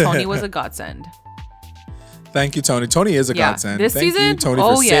 Tony was a godsend. Thank you, Tony. Tony is a godsend. This Thank season, you, Tony,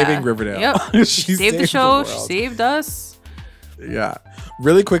 for saving Riverdale. Yep. She saved the show. She saved us. Yeah.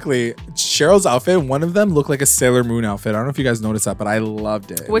 Really quickly, Cheryl's outfit, one of them looked like a Sailor Moon outfit. I don't know if you guys noticed that, but I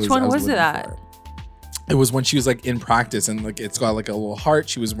loved it. Which one was it at? It was when she was like in practice and like it's got like a little heart.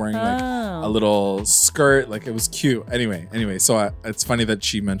 She was wearing like a little skirt. Like it was cute. Anyway, so it's funny that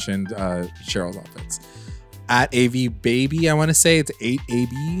she mentioned Cheryl's outfits. At AV Baby, I want to say it's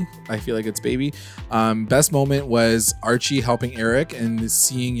 8AB. I feel like it's Baby. Best moment was Archie helping Eric and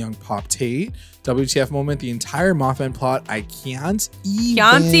seeing young Pop Tate. WTF moment, the entire Mothman plot. I can't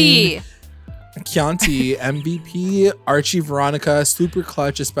even. Chianti, MVP, Archie, Veronica, super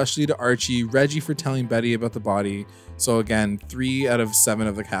clutch, especially to Archie, Reggie for telling Betty about the body. So again, 3 out of 7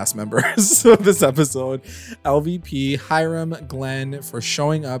 of the cast members of this episode. LVP, Hiram, Glenn for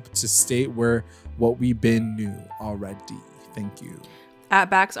showing up to state what we been knew already. Thank you. At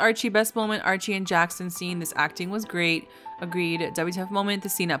Backs Archie, best moment, Archie and Jackson scene. This acting was great. Agreed. WTF moment, the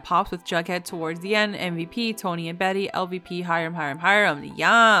scene at Pops with Jughead towards the end. MVP, Tony and Betty. LVP, Hiram.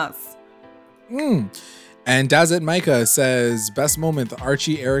 Yes. And Dazit Micah says, best moment, the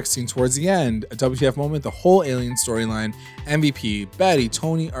Archie Eric scene towards the end. A WTF moment, the whole alien storyline. MVP, Betty,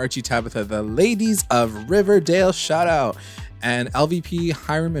 Tony, Archie, Tabitha, the ladies of Riverdale, shout out. And LVP,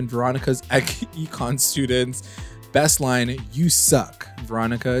 Hiram and Veronica's econ students. Best line, you suck.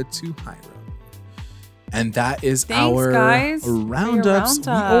 Veronica to Hiram. And that is our guys, roundups.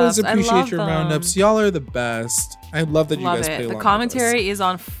 We always appreciate your roundups. Y'all are the best. I love that you guys play along. The commentary is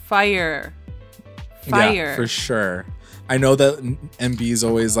on fire. Yeah, for sure. I know that MB is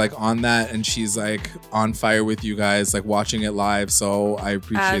always like on that and she's like on fire with you guys, like watching it live. So I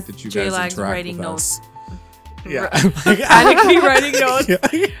appreciate that you guys interact with us. Yeah. Panically writing notes. Yeah.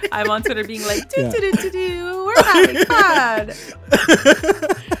 I'm on Twitter being like, we're having fun.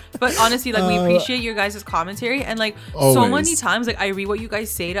 But honestly, like, we appreciate your guys' commentary. And like always. So many times, like, I read what you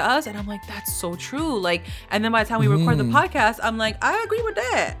guys say to us and I'm like, that's so true. Like, and then by the time we record the podcast, I'm like, I agree with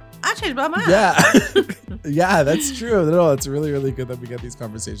that. I changed my mind. Yeah. Yeah, that's true. No, it's really, really good that we get these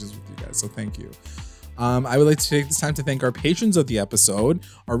conversations with you guys. So thank you. I would like to take this time to thank our patrons of the episode,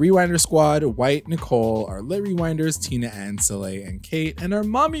 our Rewinder squad, White, Nicole, our Lit Rewinders, Tina, Ann, Soleil, and Kate, and our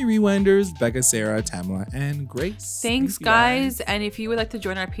Mommy Rewinders, Becca, Sarah, Tamla, and Grace. Thanks, guys. And if you would like to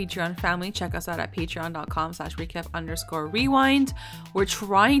join our Patreon family, check us out at patreon.com/recap_rewind. We're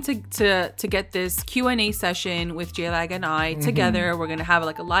trying to get this Q&A session with JLag and I together. We're going to have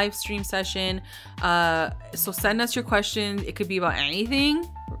like a live stream session. So send us your questions. It could be about anything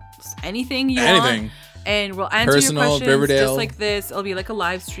you want. And we'll answer your questions Riverdale. Just like this. It'll be like a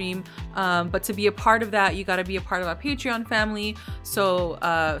live stream. But to be a part of that, you got to be a part of our Patreon family. So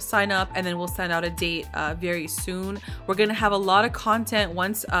sign up and then we'll send out a date very soon. We're going to have a lot of content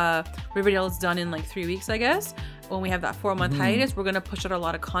once Riverdale is done in like 3 weeks, I guess. When we have that 4-month hiatus, we're going to push out a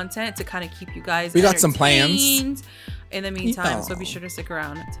lot of content to kind of keep you guys We got some plans. In the meantime, so be sure to stick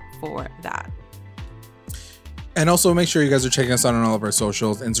around for that. And also make sure you guys are checking us out on all of our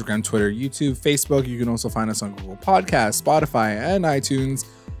socials, Instagram, Twitter, YouTube, Facebook. You can also find us on Google Podcasts, Spotify, and iTunes.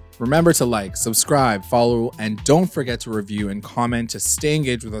 Remember to like, subscribe, follow, and don't forget to review and comment to stay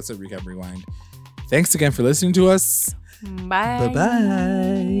engaged with us at Recap Rewind. Thanks again for listening to us. Bye.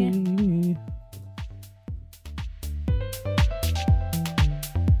 Bye-bye.